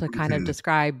now to kind of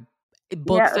describe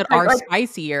books that are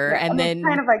spicier, and then it's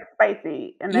kind of like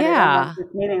spicy, and then it almost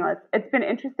is meaningless. It's been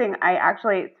interesting.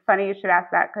 It's funny you should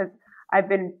ask that, because I've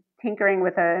been tinkering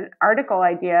with an article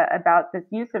idea about this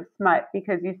use of smut,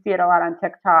 because you see it a lot on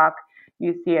TikTok,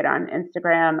 you see it on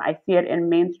Instagram, I see it in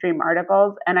mainstream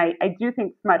articles, and I do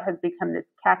think smut has become this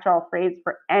catch-all phrase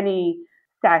for any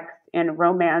sex in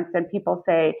romance. And people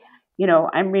say,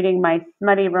 I'm reading my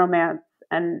smutty romance,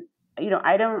 and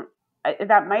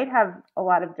that might have a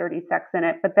lot of dirty sex in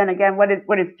it. But then again, what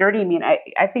does dirty mean?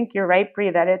 I think you're right, Bree,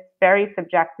 that it's very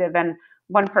subjective, and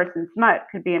one person's smut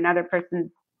could be another person's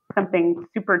something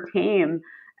super tame.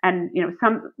 And,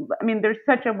 there's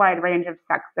such a wide range of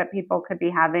sex that people could be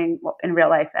having in real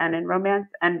life and in romance.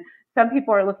 And some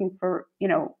people are looking for,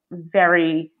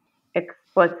 very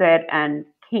explicit and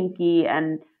kinky,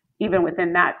 and even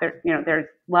within that, there's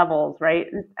levels, right?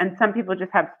 And some people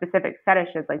just have specific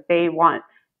fetishes, like they want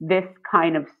this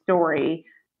kind of story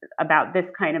about this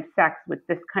kind of sex with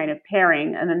this kind of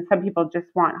pairing. And then some people just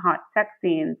want hot sex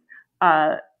scenes.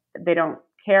 They don't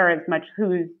care as much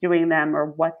who's doing them or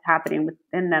what's happening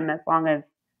within them, as long as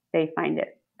they find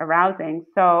it arousing.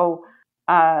 So,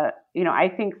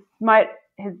 I think smut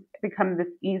has become this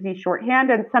easy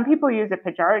shorthand, and some people use it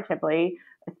pejoratively,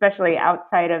 especially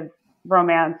outside of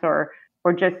romance, or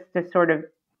just to sort of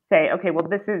say, okay, well,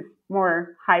 this is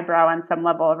more highbrow on some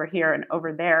level over here, and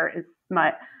over there is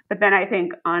smut. But then I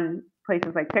think on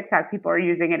places like TikTok, people are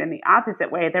using it in the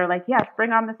opposite way. They're like, yes,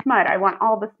 bring on the smut. I want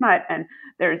all the smut. And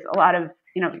there's a lot of,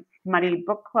 smutty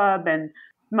book club and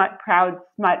proud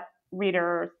smut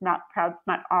reader, not proud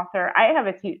smut author. I have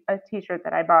a t-shirt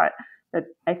that I bought that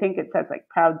I think it says like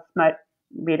proud smut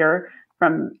reader,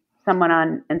 from someone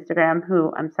on Instagram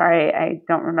who, I'm sorry, I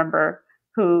don't remember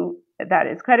who that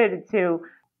is credited to.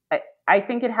 I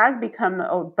think it has become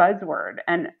a buzzword.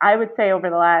 And I would say over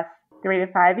the last 3 to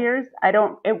 5 years,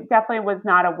 it definitely was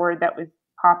not a word that was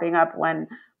popping up when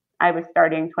I was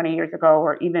starting 20 years ago,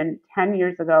 or even 10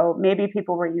 years ago. Maybe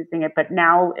people were using it, but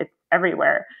now it's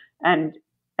everywhere. And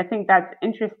I think that's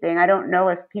interesting. I don't know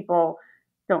if people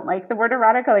don't like the word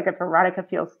erotica, like if erotica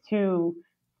feels too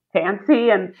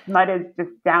fancy and smut is just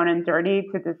down and dirty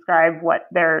to describe what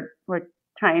we're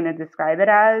trying to describe it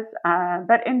as.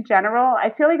 But in general, I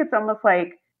feel like it's almost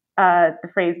like the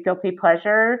phrase guilty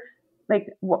pleasure. Like,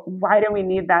 why do we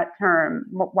need that term?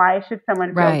 Why should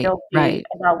someone feel guilty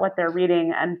about what they're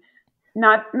reading? And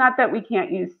not that we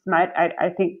can't use smut. I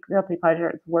think guilty pleasure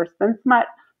is worse than smut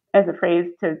as a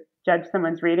phrase to judge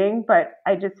someone's reading. But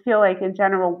I just feel like in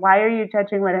general, why are you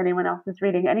judging what anyone else is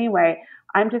reading anyway?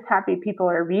 I'm just happy people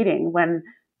are reading when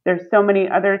there's so many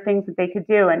other things that they could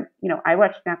do. And, I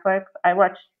watch Netflix, I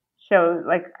watch shows,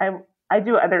 like I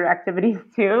do other activities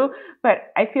too.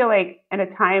 But I feel like in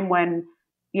a time when,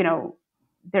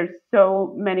 there's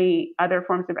so many other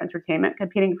forms of entertainment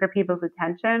competing for people's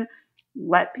attention,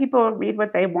 let people read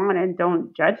what they want and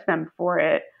don't judge them for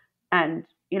it. And,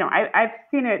 I've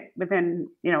seen it within,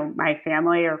 my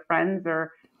family or friends,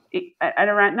 or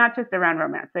around, not just around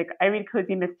romance. Like, I read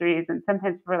cozy mysteries, and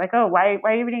sometimes we're like, oh, why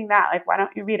are you reading that? Like, why don't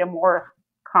you read a more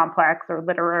complex or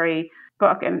literary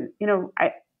book? And,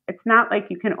 it's not like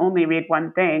you can only read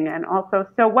one thing. And also,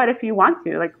 so what if you want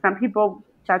to? Like, some people,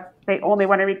 they only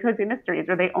want to read cozy mysteries,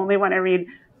 or they only want to read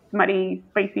smutty,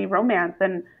 spicy romance,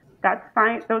 and that's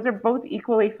fine. Those are both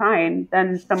equally fine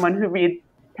than someone who reads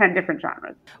 10 different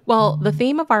genres. Well, the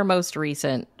theme of our most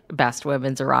recent Best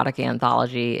Women's Erotica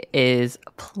Anthology is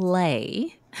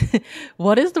play.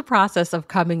 What is the process of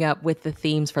coming up with the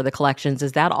themes for the collections?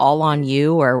 Is that all on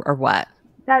you, or what?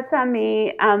 That's on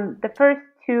me. The first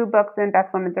 2 books in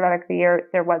Best Women's Erotica of the year,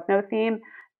 there was no theme.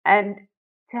 And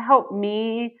to help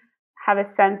me have a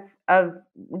sense of,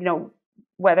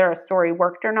 whether a story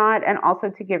worked or not, and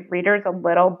also to give readers a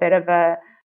little bit of a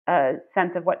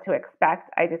sense of what to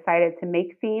expect, I decided to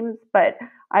make themes. But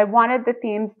I wanted the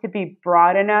themes to be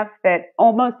broad enough that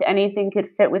almost anything could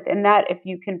fit within that if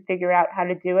you can figure out how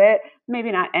to do it.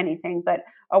 Maybe not anything, but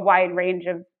a wide range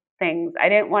of things. I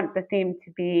didn't want the theme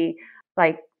to be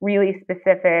like really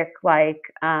specific, like,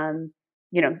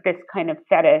 this kind of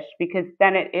fetish, because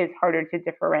then it is harder to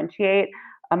differentiate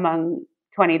among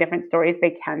 20 different stories.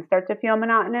 They can start to feel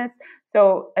monotonous.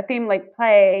 So a theme like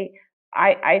play,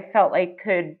 I felt like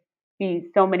could be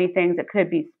so many things. It could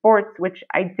be sports, which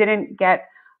I didn't get.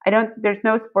 There's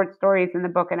no sports stories in the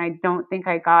book, and I don't think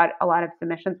I got a lot of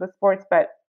submissions with sports, but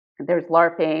there's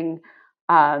LARPing.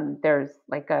 There's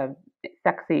like a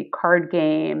sexy card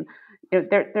game.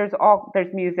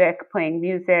 There's music, playing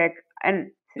music.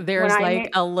 And there's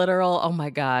like a literal, oh my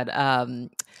God,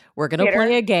 we're going to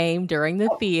play a game during the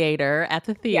theater, at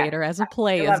the theater, as a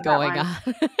play is going on.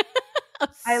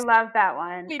 I love that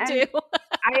one. Me too.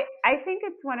 I think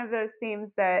it's one of those themes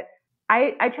that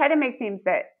I try to make themes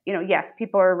that, yes,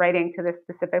 people are writing to this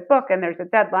specific book and there's a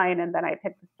deadline, and then I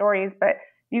pick the stories, but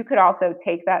you could also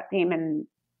take that theme and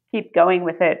keep going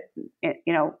with it,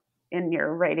 in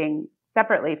your writing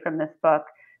separately from this book,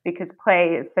 because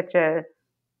play is such a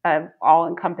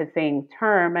all-encompassing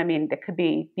term. I mean, it could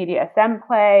be BDSM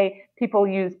play. People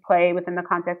use play within the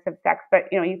context of sex, but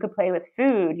you could play with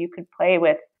food. You could play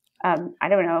with, I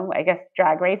don't know. I guess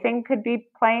drag racing could be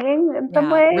playing in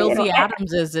some way. Rosie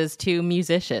Adams is 2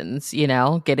 musicians,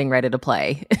 getting ready to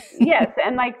play. Yes,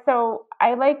 and so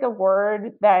I like a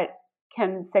word that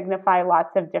can signify lots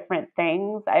of different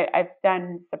things. I've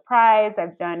done surprise,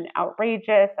 I've done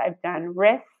outrageous, I've done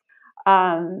risk.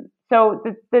 So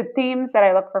the themes that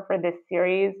I look for this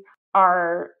series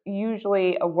are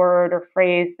usually a word or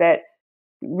phrase that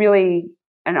really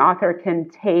an author can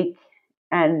take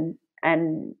and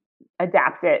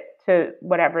adapt it to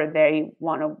whatever they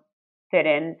want to fit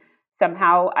in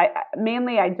somehow.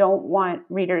 I don't want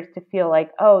readers to feel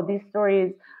like, oh, these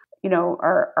stories,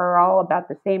 are all about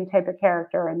the same type of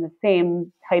character and the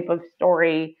same type of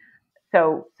story.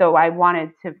 So I wanted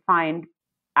to find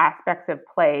aspects of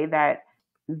play that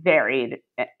varied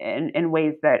in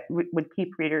ways that would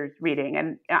keep readers reading.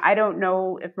 And I don't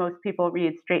know if most people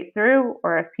read straight through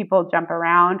or if people jump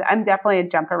around. I'm definitely a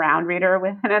jump around reader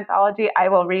with an anthology. I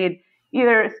will read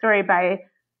either a story by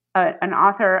an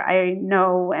author I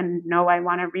know and know I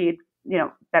want to read,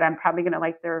 that I'm probably going to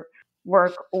like their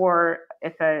work, or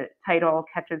if a title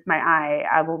catches my eye,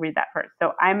 I will read that first.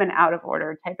 So I'm an out of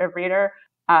order type of reader.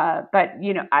 But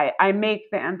I make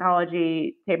the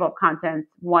anthology table of contents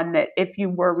one that if you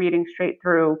were reading straight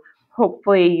through,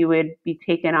 hopefully you would be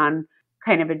taken on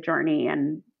kind of a journey.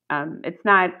 And it's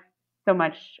not so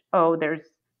much, oh, there's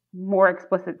more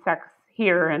explicit sex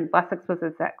here and less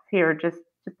explicit sex here, just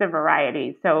a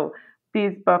variety. So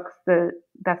these books, the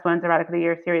Best Ones Erotica of the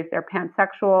Year series, they're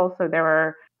pansexual. So there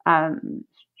were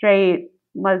straight,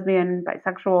 lesbian,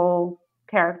 bisexual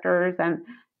characters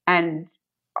and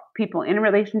people in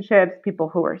relationships, people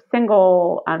who are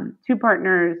single, two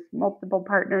partners, multiple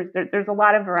partners. There's a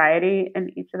lot of variety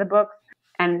in each of the books.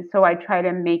 And so I try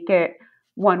to make it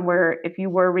one where if you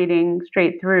were reading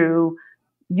straight through,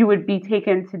 you would be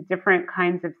taken to different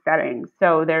kinds of settings.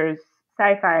 So there's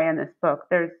sci-fi in this book.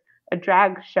 There's a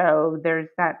drag show. There's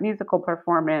that musical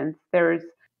performance. There's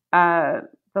the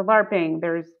LARPing.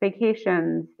 There's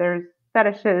vacations. There's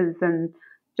fetishes and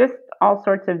just all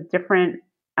sorts of different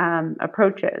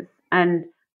approaches. And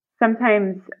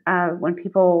sometimes when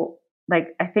people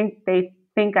I think they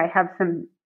think I have some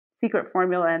secret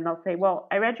formula and they'll say, well,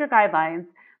 I read your guidelines,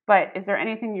 but is there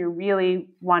anything you really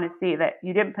want to see that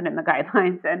you didn't put in the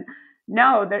guidelines? And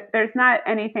no, there's not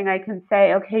anything I can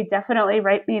say, okay, definitely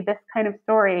write me this kind of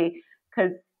story.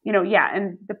 Because,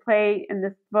 and the play in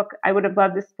this book, I would have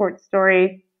loved a sports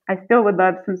story. I still would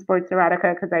love some sports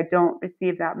erotica because I don't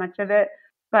receive that much of it.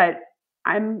 But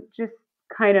I'm just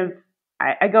kind of,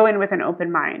 I go in with an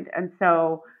open mind. And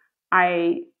so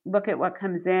I look at what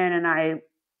comes in and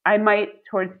I might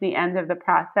towards the end of the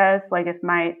process, like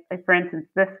for instance,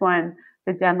 this one,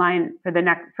 the deadline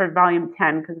for volume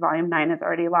 10, because volume 9 is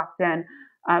already locked in.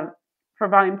 For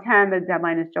volume 10, the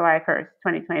deadline is July 1st,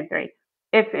 2023.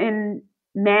 If in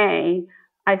May,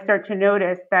 I start to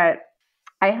notice that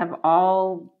I have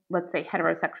all, let's say,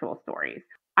 heterosexual stories,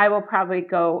 I will probably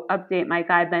go update my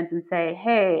guidelines and say,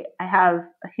 hey, I have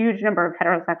a huge number of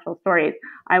heterosexual stories.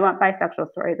 I want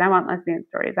bisexual stories. I want lesbian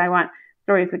stories. I want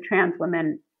stories with trans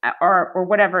women or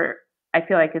whatever I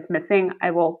feel like is missing.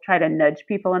 I will try to nudge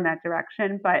people in that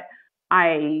direction, but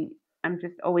I'm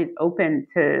just always open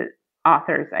to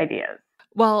authors' ideas.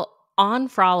 Well, on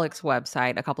Frolic's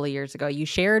website a couple of years ago, you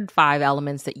shared 5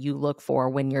 elements that you look for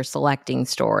when you're selecting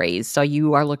stories. So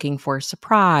you are looking for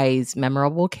surprise,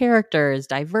 memorable characters,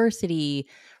 diversity,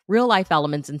 real life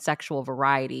elements, and sexual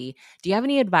variety. Do you have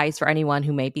any advice for anyone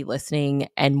who may be listening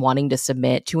and wanting to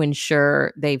submit to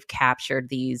ensure they've captured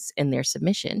these in their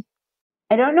submission?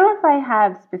 I don't know if I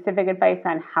have specific advice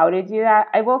on how to do that.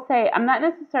 I will say I'm not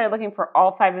necessarily looking for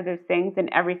all 5 of those things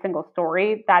in every single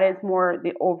story. That is more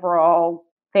the overall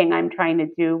thing I'm trying to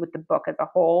do with the book as a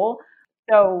whole.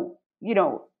 So,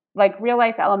 like real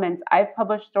life elements, I've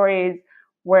published stories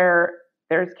where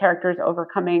there's characters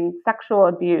overcoming sexual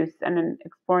abuse and then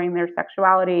exploring their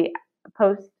sexuality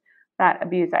post that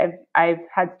abuse. I've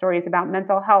had stories about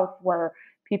mental health where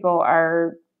people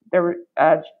are they're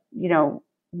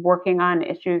working on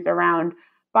issues around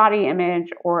body image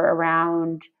or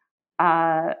around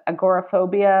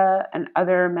agoraphobia and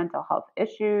other mental health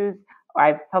issues.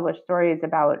 I've published stories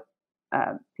about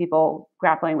people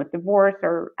grappling with divorce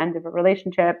or end of a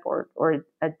relationship or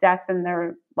a death in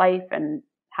their life and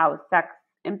how sex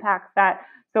impacts that.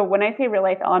 So when I say real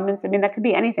life elements, I mean, that could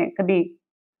be anything. It could be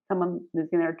someone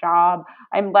losing their job.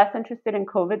 I'm less interested in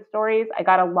COVID stories. I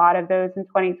got a lot of those in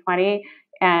 2020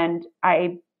 and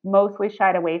I mostly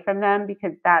shied away from them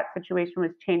because that situation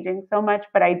was changing so much.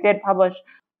 But I did publish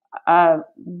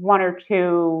 1 or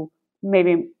 2,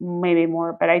 maybe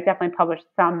more, but I definitely published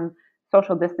some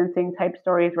social distancing type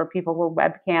stories where people were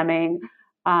webcamming.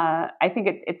 I think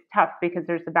it's tough because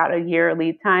there's about a year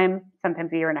lead time,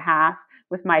 sometimes a year and a half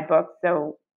with my book.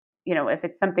 So if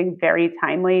it's something very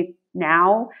timely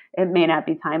now, it may not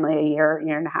be timely a year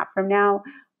and a half from now.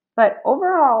 But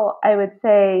overall, I would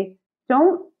say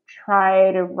don't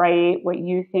try to write what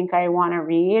you think I want to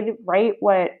read. Write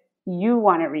what you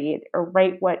want to read, or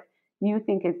write what you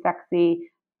think is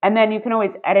sexy. And then you can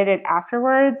always edit it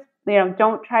afterwards.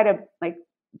 Don't try to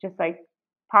just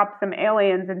pop some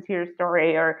aliens into your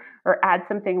story, or add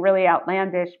something really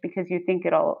outlandish because you think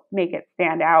it'll make it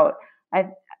stand out.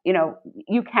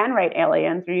 You can write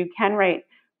aliens, or you can write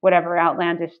whatever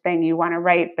outlandish thing you want to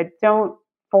write, but don't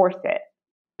force it.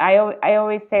 I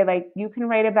always say, you can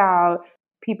write about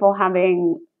people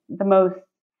having the most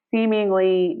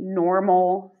seemingly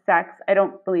normal sex. I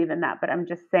don't believe in that, but I'm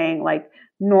just saying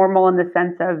normal in the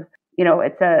sense of,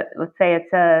 let's say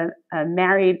it's a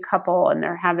married couple and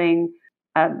they're having,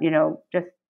 just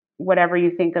whatever you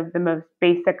think of the most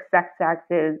basic sex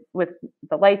act is, with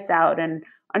the lights out and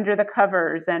under the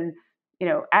covers and,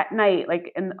 at night,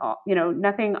 and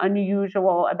nothing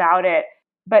unusual about it.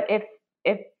 But if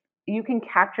you can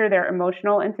capture their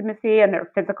emotional intimacy and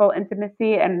their physical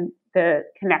intimacy and the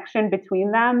connection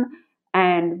between them,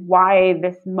 and why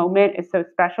this moment is so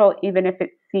special, even if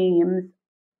it seems,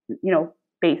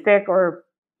 basic, or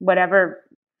whatever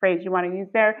phrase you want to use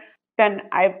there, then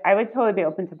I would totally be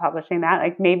open to publishing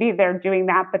that. Maybe they're doing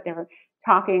that, but they're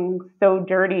talking so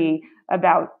dirty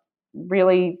about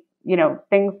really,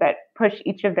 things that push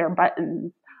each of their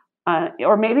buttons.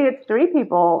 Or maybe it's three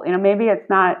people, maybe it's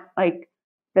not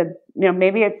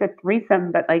maybe it's a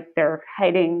threesome, but they're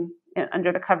hiding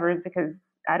under the covers because,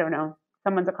 I don't know,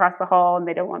 someone's across the hall and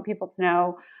they don't want people to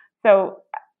know. So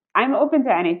I'm open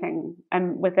to anything,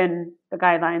 and within the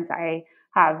guidelines I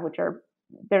have,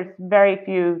 there's very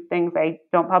few things I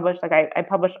don't publish. I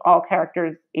publish all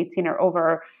characters 18 or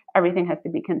over. Everything has to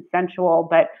be consensual,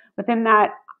 but within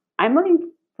that, I'm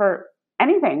looking for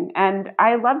anything. And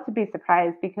I love to be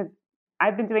surprised, because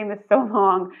I've been doing this so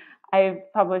long. I've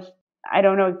published, I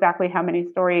don't know exactly how many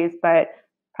stories, but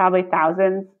probably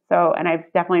thousands. And I've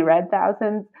definitely read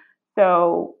thousands.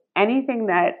 So anything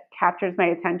that captures my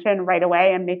attention right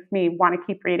away and makes me want to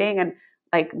keep reading, and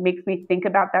makes me think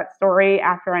about that story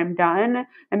after I'm done,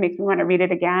 and makes me want to read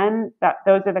it again,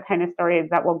 those are the kind of stories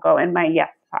that will go in my yes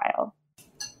pile.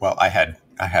 Well, I had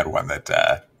one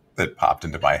that popped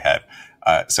into my head.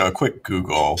 So a quick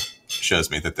Google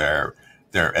shows me that there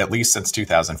at least since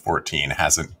 2014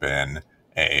 hasn't been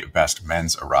a best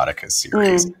men's erotica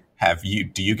series.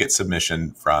 Do you get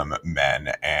submission from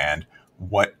men, and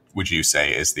what would you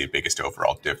say is the biggest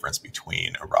overall difference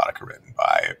between erotica written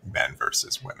by men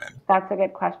versus women? That's a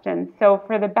good question. So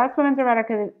for the Best Women's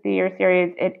Erotica of the Year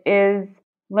series, it is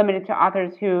limited to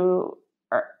authors who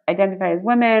identify as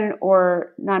women,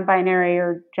 or non-binary,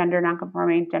 or gender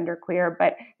non-conforming, genderqueer.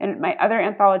 But in my other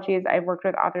anthologies, I've worked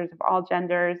with authors of all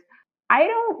genders. I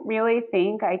don't really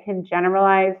think I can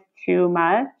generalize too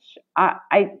much.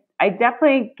 I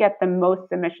definitely get the most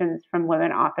submissions from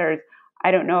women authors. I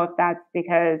don't know if that's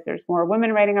because there's more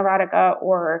women writing erotica,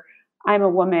 or I'm a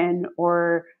woman,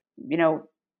 or,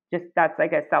 just that's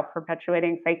a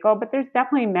self-perpetuating cycle. But there's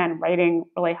definitely men writing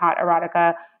really hot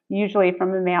erotica, usually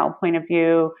from a male point of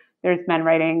view. There's men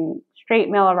writing straight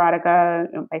male erotica,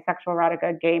 bisexual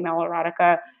erotica, gay male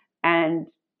erotica. And,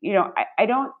 I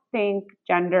don't think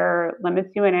gender limits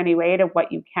you in any way to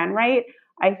what you can write.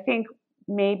 I think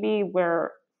maybe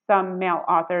where some male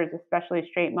authors, especially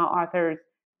straight male authors,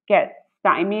 get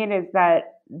stymied is that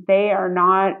they are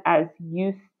not as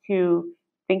used to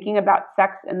thinking about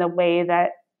sex in the way that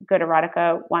good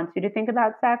erotica wants you to think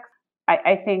about sex.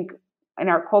 I think in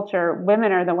our culture,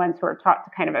 women are the ones who are taught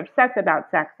to kind of obsess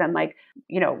about sex, and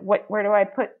where do I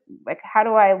put, how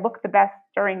do I look the best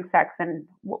during sex, and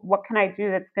what can I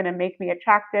do that's going to make me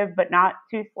attractive but not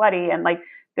too slutty? And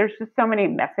there's just so many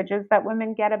messages that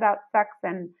women get about sex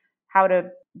and how to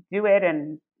do it,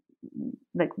 and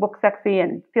look sexy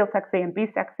and feel sexy and be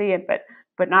sexy,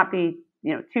 but not be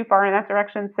too far in that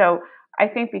direction. So I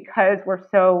think because we're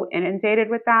so inundated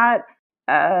with that,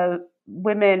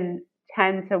 women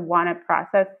tend to want to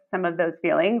process some of those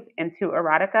feelings into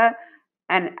erotica.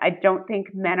 And I don't think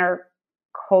men are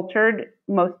cultured.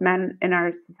 Most men in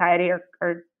our society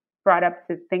are brought up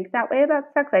to think that way about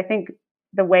sex. I think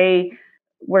the way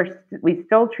we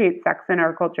still treat sex in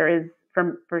our culture is,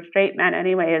 for straight men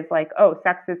anyway, is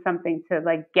sex is something to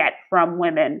get from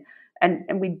women.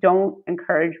 And we don't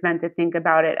encourage men to think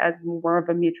about it as more of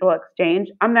a mutual exchange.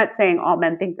 I'm not saying all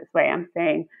men think this way. I'm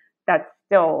saying that's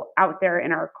still out there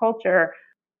in our culture.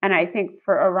 And I think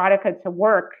for erotica to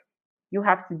work, you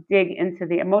have to dig into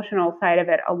the emotional side of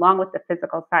it along with the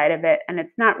physical side of it. And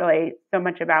it's not really so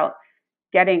much about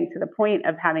getting to the point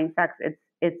of having sex.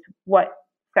 It's what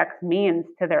sex means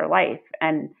to their life.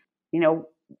 And,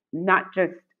 not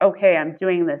just, okay, I'm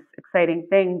doing this exciting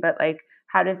thing, but like,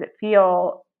 how does it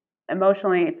feel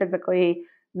emotionally, physically,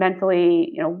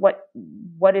 mentally?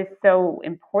 What is so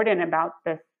important about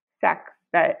this sex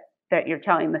that you're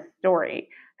telling the story?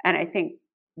 And I think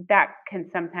that can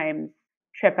sometimes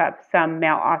trip up some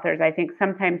male authors. I think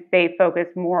sometimes they focus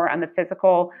more on the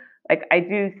physical. Like I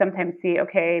do sometimes see,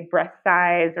 okay, breast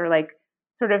size or like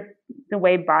sort of the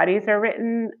way bodies are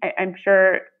written. I'm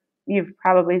sure you've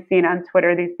probably seen on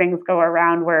Twitter these things go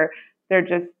around where they're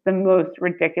just the most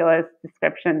ridiculous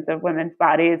descriptions of women's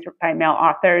bodies by male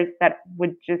authors that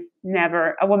would just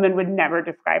never, a woman would never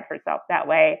describe herself that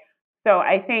way. So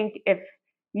I think if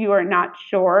you are not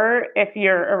sure if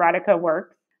your erotica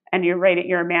works and you're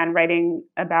a man writing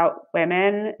about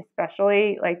women,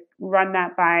 especially, like run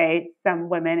that by some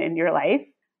women in your life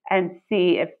and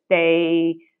see if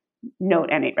they note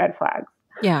any red flags.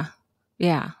 Yeah.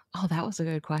 Yeah. Oh, that was a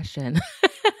good question.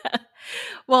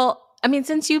 Well, I mean,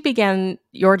 since you began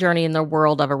your journey in the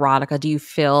world of erotica, do you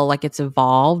feel like it's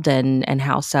evolved and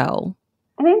how so?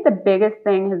 I think the biggest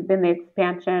thing has been the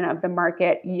expansion of the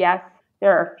market. Yes,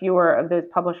 there are fewer of those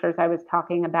publishers I was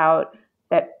talking about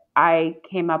that I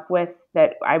came up with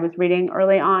that I was reading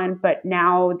early on, but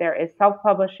now there is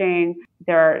self-publishing,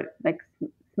 there are like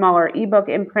smaller ebook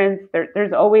imprints,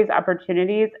 there's always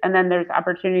opportunities, and then there's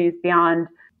opportunities beyond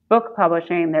book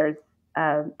publishing. There's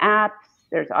apps,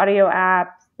 there's audio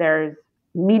apps, there's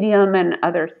Medium and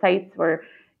other sites where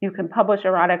you can publish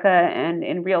erotica and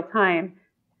in real time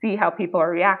see how people are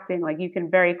reacting. Like you can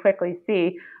very quickly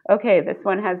see, okay, this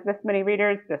one has this many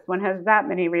readers, this one has that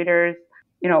many readers,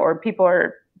 or people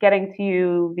are getting to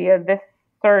you via this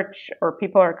search, or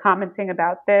people are commenting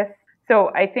about this.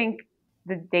 So I think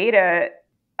the data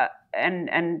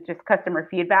and just customer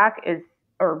feedback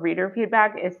or reader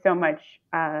feedback is so much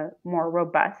more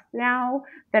robust now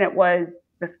than it was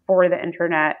before the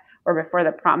internet or before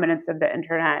the prominence of the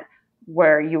internet,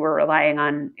 where you were relying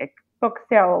on book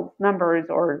sales numbers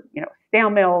or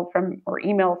snail mail or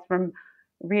emails from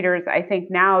readers. I think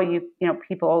now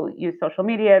people use social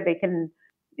media. They can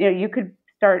you could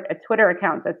start a Twitter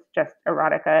account that's just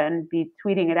erotica and be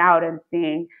tweeting it out and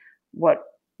seeing what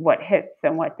hits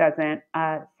and what doesn't.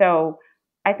 So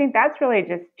I think that's really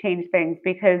just changed things,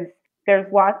 because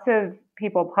there's lots of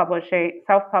people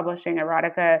self-publishing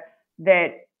erotica that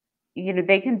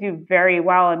they can do very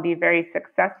well and be very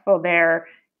successful there,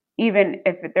 even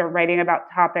if they're writing about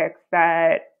topics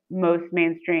that most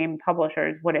mainstream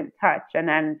publishers wouldn't touch. And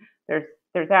then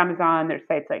there's Amazon, there's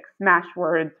sites like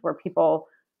Smashwords where people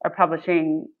are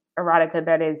publishing erotica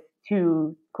that is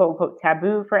too quote unquote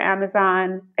taboo for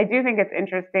Amazon. I do think it's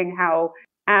interesting how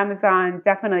Amazon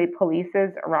definitely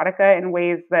polices erotica in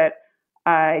ways that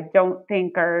I don't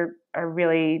think are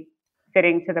really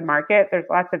fitting to the market. There's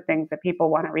lots of things that people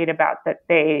want to read about that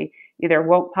they either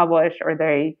won't publish or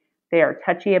they are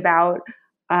touchy about.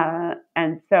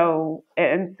 And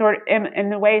sort of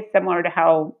in a way similar to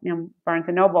how Barnes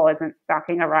and Noble isn't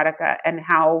stocking erotica, and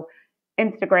how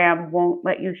Instagram won't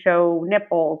let you show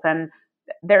nipples. And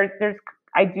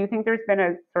I do think there's been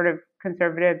a sort of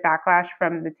conservative backlash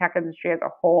from the tech industry as a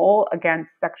whole against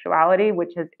sexuality,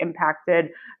 which has impacted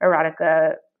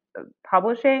erotica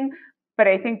publishing. But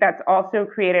I think that's also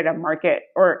created a market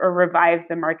or revived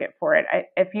the market for it.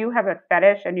 If you have a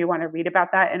fetish and you want to read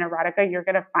about that in erotica, you're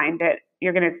going to find it,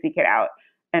 you're going to seek it out.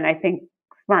 And I think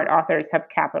smart authors have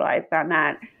capitalized on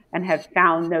that and have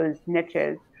found those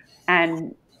niches.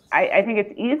 And I think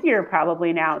it's easier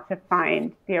probably now to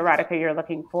find the erotica you're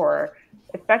looking for,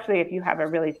 especially if you have a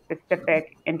really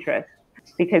specific interest,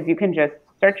 because you can just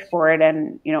search for it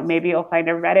and, maybe you'll find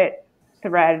a Reddit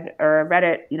thread or a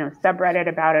Reddit, subreddit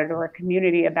about it, or a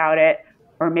community about it,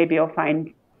 or maybe you'll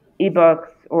find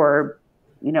ebooks or,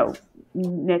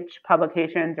 niche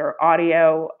publications or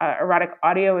audio. Erotic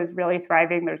audio is really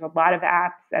thriving. There's a lot of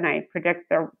apps, and I predict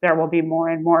there will be more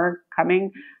and more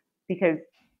coming, because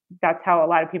that's how a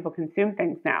lot of people consume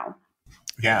things now.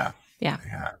 Yeah.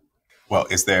 Well,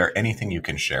 is there anything you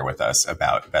can share with us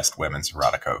about Best Women's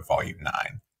Erotica Volume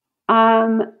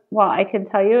 9? Well, I can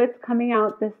tell you it's coming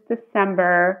out this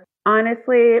December.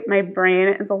 Honestly, my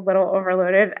brain is a little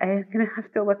overloaded. I'm going to have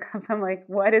to look up. I'm like,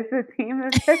 what is the theme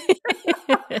of this?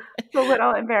 It's a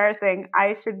little embarrassing.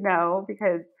 I should know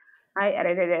because I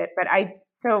edited it, but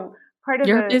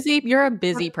you're a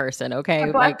busy person, okay?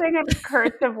 The blessing and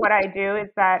curse of what I do is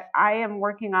that I am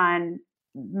working on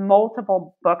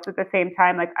multiple books at the same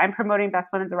time. Like I'm promoting Best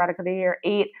Women's Erotica of the Year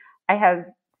 8. I have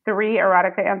 3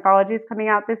 erotica anthologies coming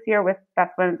out this year with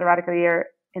Best Women's Erotica of the Year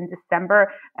in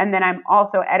December. And then I'm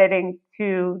also editing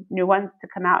 2 new ones to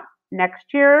come out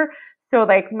next year. So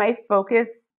like my focus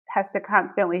has to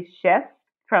constantly shift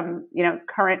from,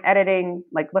 current editing,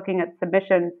 like looking at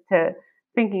submissions, to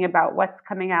thinking about what's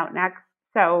coming out next.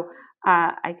 So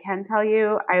I can tell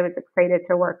you I was excited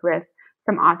to work with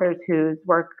some authors whose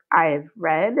work I've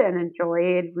read and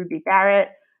enjoyed: Ruby Barrett,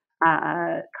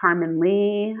 Carmen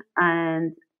Lee,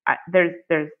 and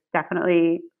there's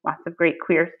definitely lots of great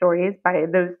queer stories by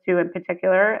those two in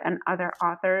particular, and other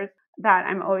authors that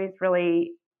I'm always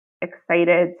really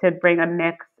excited to bring a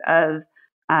mix of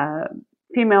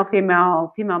female,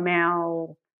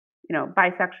 male,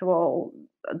 bisexual,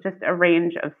 just a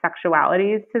range of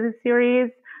sexualities to the series,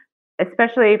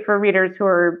 especially for readers who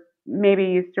are maybe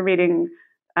used to reading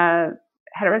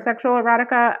heterosexual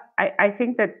erotica. I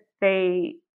think that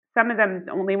some of them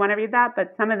only want to read that,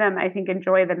 but some of them I think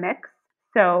enjoy the mix.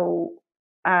 So,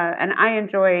 and I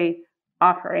enjoy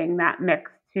offering that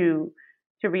mix to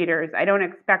readers. I don't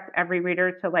expect every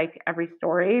reader to like every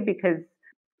story, because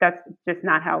that's just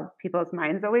not how people's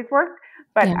minds always work.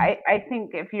 But Yeah. I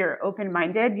think if you're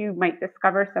open-minded, you might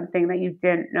discover something that you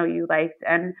didn't know you liked.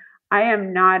 And I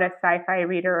am not a sci-fi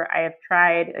reader. I have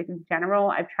tried, like in general,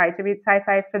 I've tried to read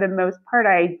sci-fi. For the most part,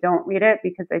 I don't read it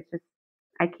because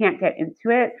I can't get into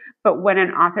it. But when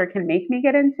an author can make me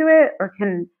get into it, or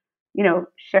can,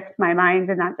 shift my mind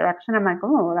in that direction, I'm like,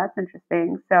 oh, that's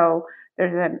interesting. So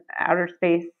there's an outer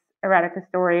space erotica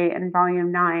story in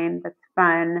volume 9 that's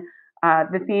fun.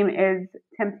 The theme is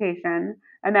temptation,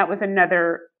 and that was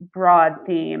another broad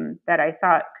theme that I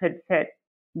thought could fit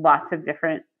lots of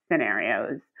different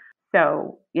scenarios.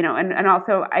 So, and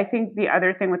also I think the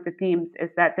other thing with the themes is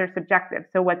that they're subjective.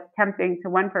 So what's tempting to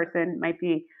one person might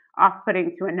be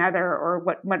off-putting to another, or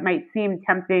what might seem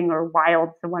tempting or wild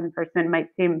to one person might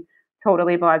seem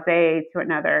totally blasé to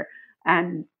another.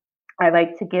 And I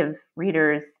like to give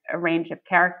readers a range of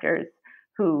characters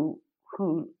who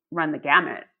run the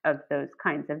gamut of those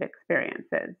kinds of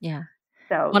experiences. Yeah.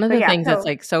 So One of the yeah, things that's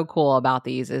like so cool about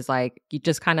these is like you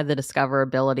just kind of the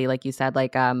discoverability, like you said,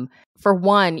 like for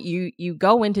one, you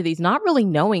go into these not really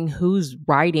knowing who's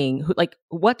writing, like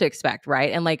what to expect,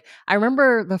 right? And like I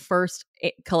remember the first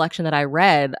collection that I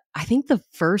read, I think the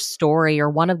first story or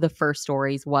one of the first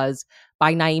stories was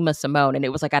by Naima Simone, and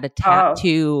it was like at a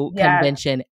tattoo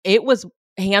convention. It was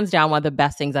hands down one of the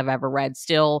best things I've ever read.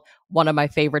 Still one of my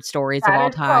favorite stories of all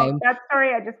time. That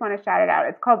story, I just want to shout it out.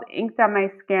 It's called Inked on My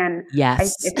Skin.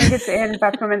 Yes. I think it's in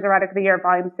Best Women's Erotic of the Year,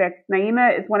 Volume 6.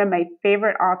 Naima is one of my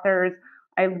favorite authors.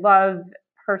 I love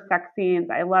her sex scenes.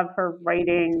 I love her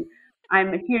writing.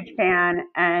 I'm a huge fan.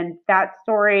 And that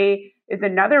story is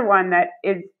another one that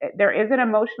there is an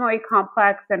emotionally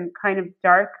complex and kind of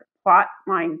dark plot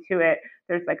line to it.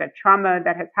 There's like a trauma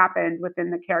that has happened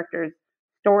within the characters'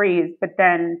 stories, but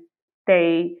then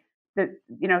the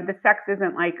sex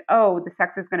isn't like, oh, the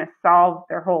sex is going to solve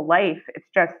their whole life. It's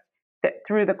just that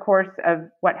through the course of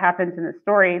what happens in the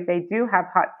story, they do have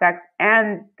hot sex,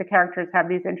 and the characters have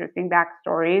these interesting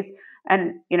backstories.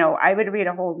 And I would read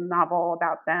a whole novel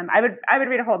about them. I would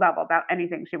read a whole novel about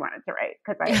anything she wanted to write,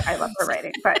 because I love her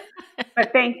writing. But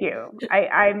thank you.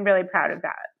 I'm really proud of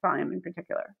that volume in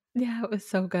particular. Yeah, it was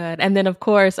so good. And then of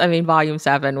course, I mean, volume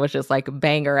 7 was just like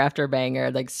banger after banger,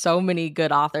 like so many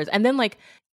good authors. And then like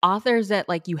authors that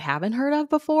like you haven't heard of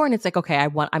before, and it's like, okay,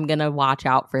 I'm going to watch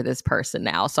out for this person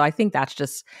now. So I think that's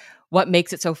just what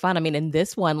makes it so fun. I mean, in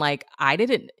this one, like I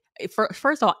didn't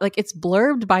first of all, like it's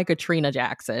blurbed by Katrina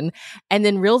Jackson, and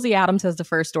then Rilzy Adams has the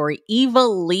first story, Eva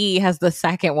Lee has the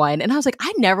second one, and I was like,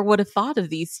 I never would have thought of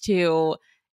these two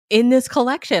in this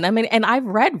collection. I mean, and I've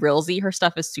read Rilzy, her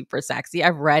stuff is super sexy.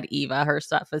 I've read Eva, her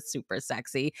stuff is super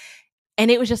sexy, and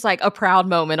it was just like a proud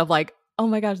moment of like, oh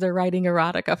my gosh, they're writing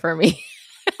erotica for me.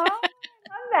 Oh, I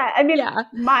love that. I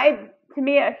mean, to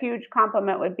me, a huge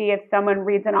compliment would be if someone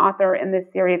reads an author in this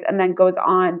series and then goes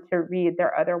on to read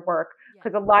their other work.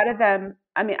 Because a lot of them,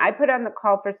 I mean, I put on the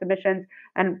call for submissions,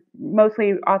 and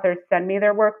mostly authors send me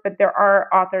their work, but there are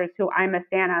authors who I'm a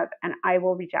fan of, and I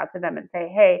will reach out to them and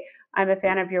say, hey, I'm a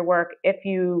fan of your work. If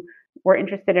you were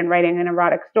interested in writing an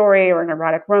erotic story or an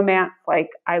erotic romance, like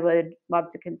I would love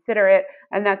to consider it.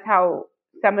 And that's how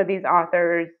some of these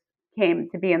authors came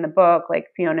to be in the book, like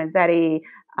Fiona Zetti,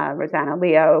 Rosanna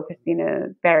Leo, Christina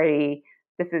Berry.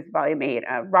 This is volume 8.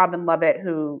 Robin Lovett,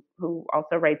 who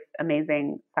also writes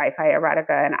amazing sci-fi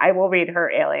erotica, and I will read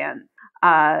her Aliens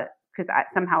because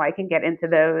somehow I can get into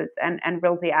those, and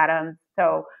Rilzy Adams.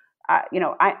 So,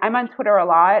 I'm on Twitter a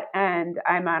lot, and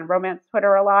I'm on romance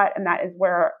Twitter a lot, and that is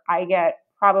where I get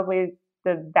probably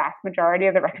the vast majority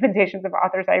of the recommendations of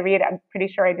authors I read. I'm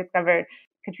pretty sure I discovered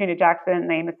Katrina Jackson,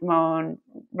 Naima Simone,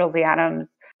 Rilzy Adams,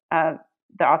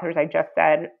 the authors I just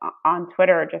said on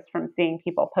Twitter, just from seeing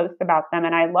people post about them.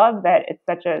 And I love that it's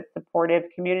such a supportive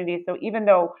community. So even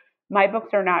though my books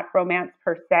are not romance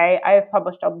per se, I have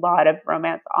published a lot of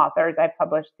romance authors. I've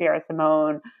published Sierra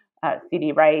Simone,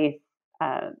 C.D. Rice,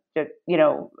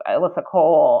 Alyssa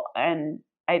Cole. And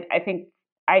I think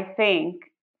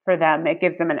for them, it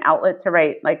gives them an outlet to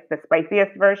write like the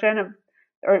spiciest version of,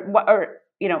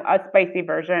 a spicy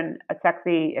version, a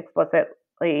sexy,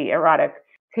 explicitly erotic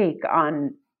take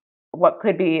on what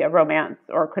could be a romance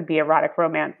or could be erotic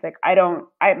romance. Like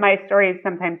my stories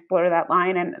sometimes blur that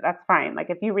line, and that's fine. Like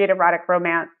if you read erotic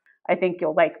romance, I think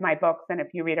you'll like my books. And if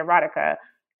you read erotica,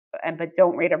 but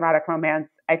don't read erotic romance,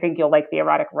 I think you'll like the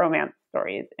erotic romance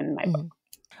stories in my book.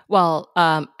 Well,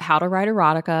 How to Write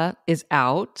Erotica is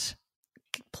out.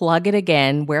 Plug it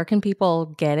again. Where can people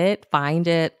get it, find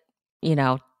it,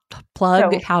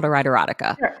 plug How to Write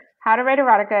Erotica? Sure. How to Write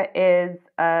Erotica is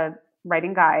a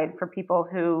writing guide for people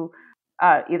who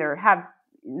either have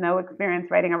no experience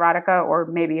writing erotica, or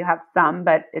maybe you have some,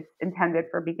 but it's intended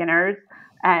for beginners.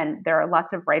 And there are lots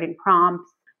of writing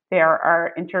prompts. There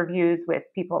are interviews with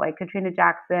people like Katrina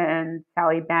Jackson,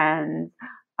 Sally Benz,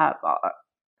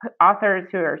 authors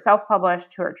who are self-published,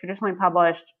 who are traditionally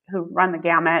published, who run the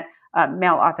gamut,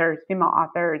 male authors, female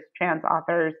authors, trans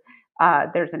authors.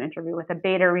 There's an interview with a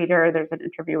beta reader. There's an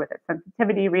interview with a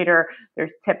sensitivity reader.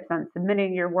 There's tips on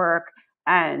submitting your work.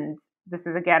 And this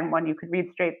is, again, one you could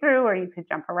read straight through, or you could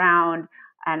jump around.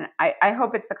 And I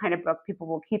hope it's the kind of book people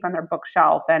will keep on their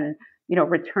bookshelf and,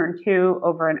 return to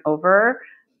over and over,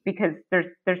 because there's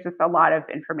just a lot of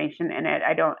information in it.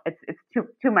 It's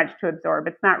too much to absorb.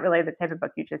 It's not really the type of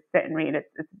book you just sit and read.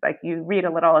 It's like you read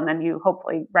a little and then you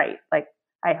hopefully write. Like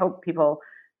I hope people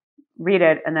read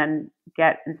it and then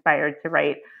get inspired to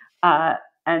write.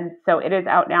 And so it is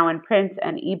out now in print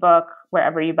and ebook,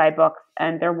 wherever you buy books.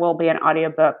 And there will be an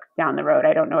audiobook down the road.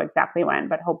 I don't know exactly when,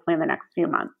 but hopefully in the next few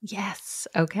months. Yes.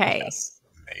 Okay. Yes.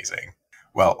 Amazing.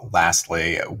 Well,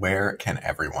 lastly, where can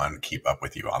everyone keep up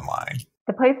with you online?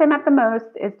 The place I'm at the most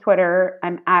is Twitter.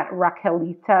 I'm at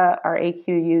Raquelita,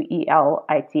 Raquelita.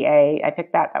 I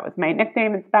picked that. That was my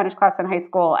nickname in Spanish class in high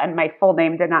school, and my full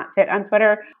name did not fit on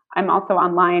Twitter. I'm also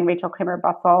online, Rachel Kramer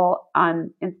Bussel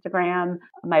on Instagram.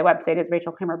 My website is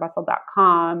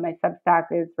rachelkramerbussel.com. My Substack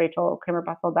is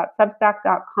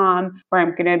rachelkramerbussel.substack.com, where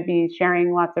I'm going to be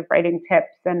sharing lots of writing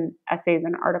tips and essays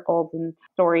and articles and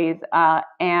stories.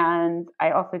 And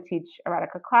I also teach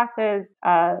erotica classes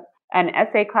and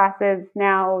essay classes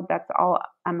now. That's all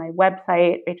on my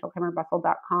website,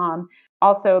 rachelkramerbussel.com.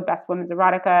 Also, Best Women's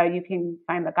Erotica. You can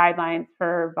find the guidelines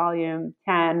for volume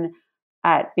 10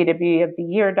 at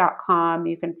bwoftheyear.com.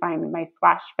 You can find my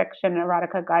flash fiction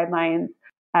erotica guidelines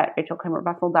at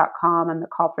rachelkramerbussel.com in the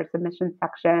call for submission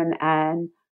section, and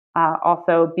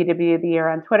also BW of the Year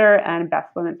on Twitter and Best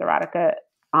Women's Erotica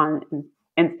on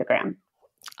Instagram.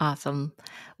 Awesome.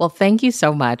 Well, thank you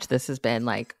so much. This has been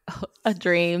like a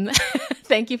dream.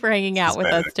 Thank you for hanging out with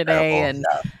us today. And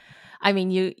I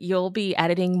mean, you'll be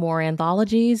editing more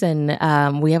anthologies, and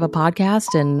we have a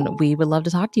podcast, and we would love to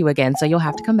talk to you again. So you'll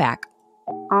have to come back.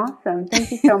 Awesome.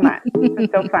 Thank you so much. This was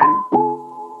so fun.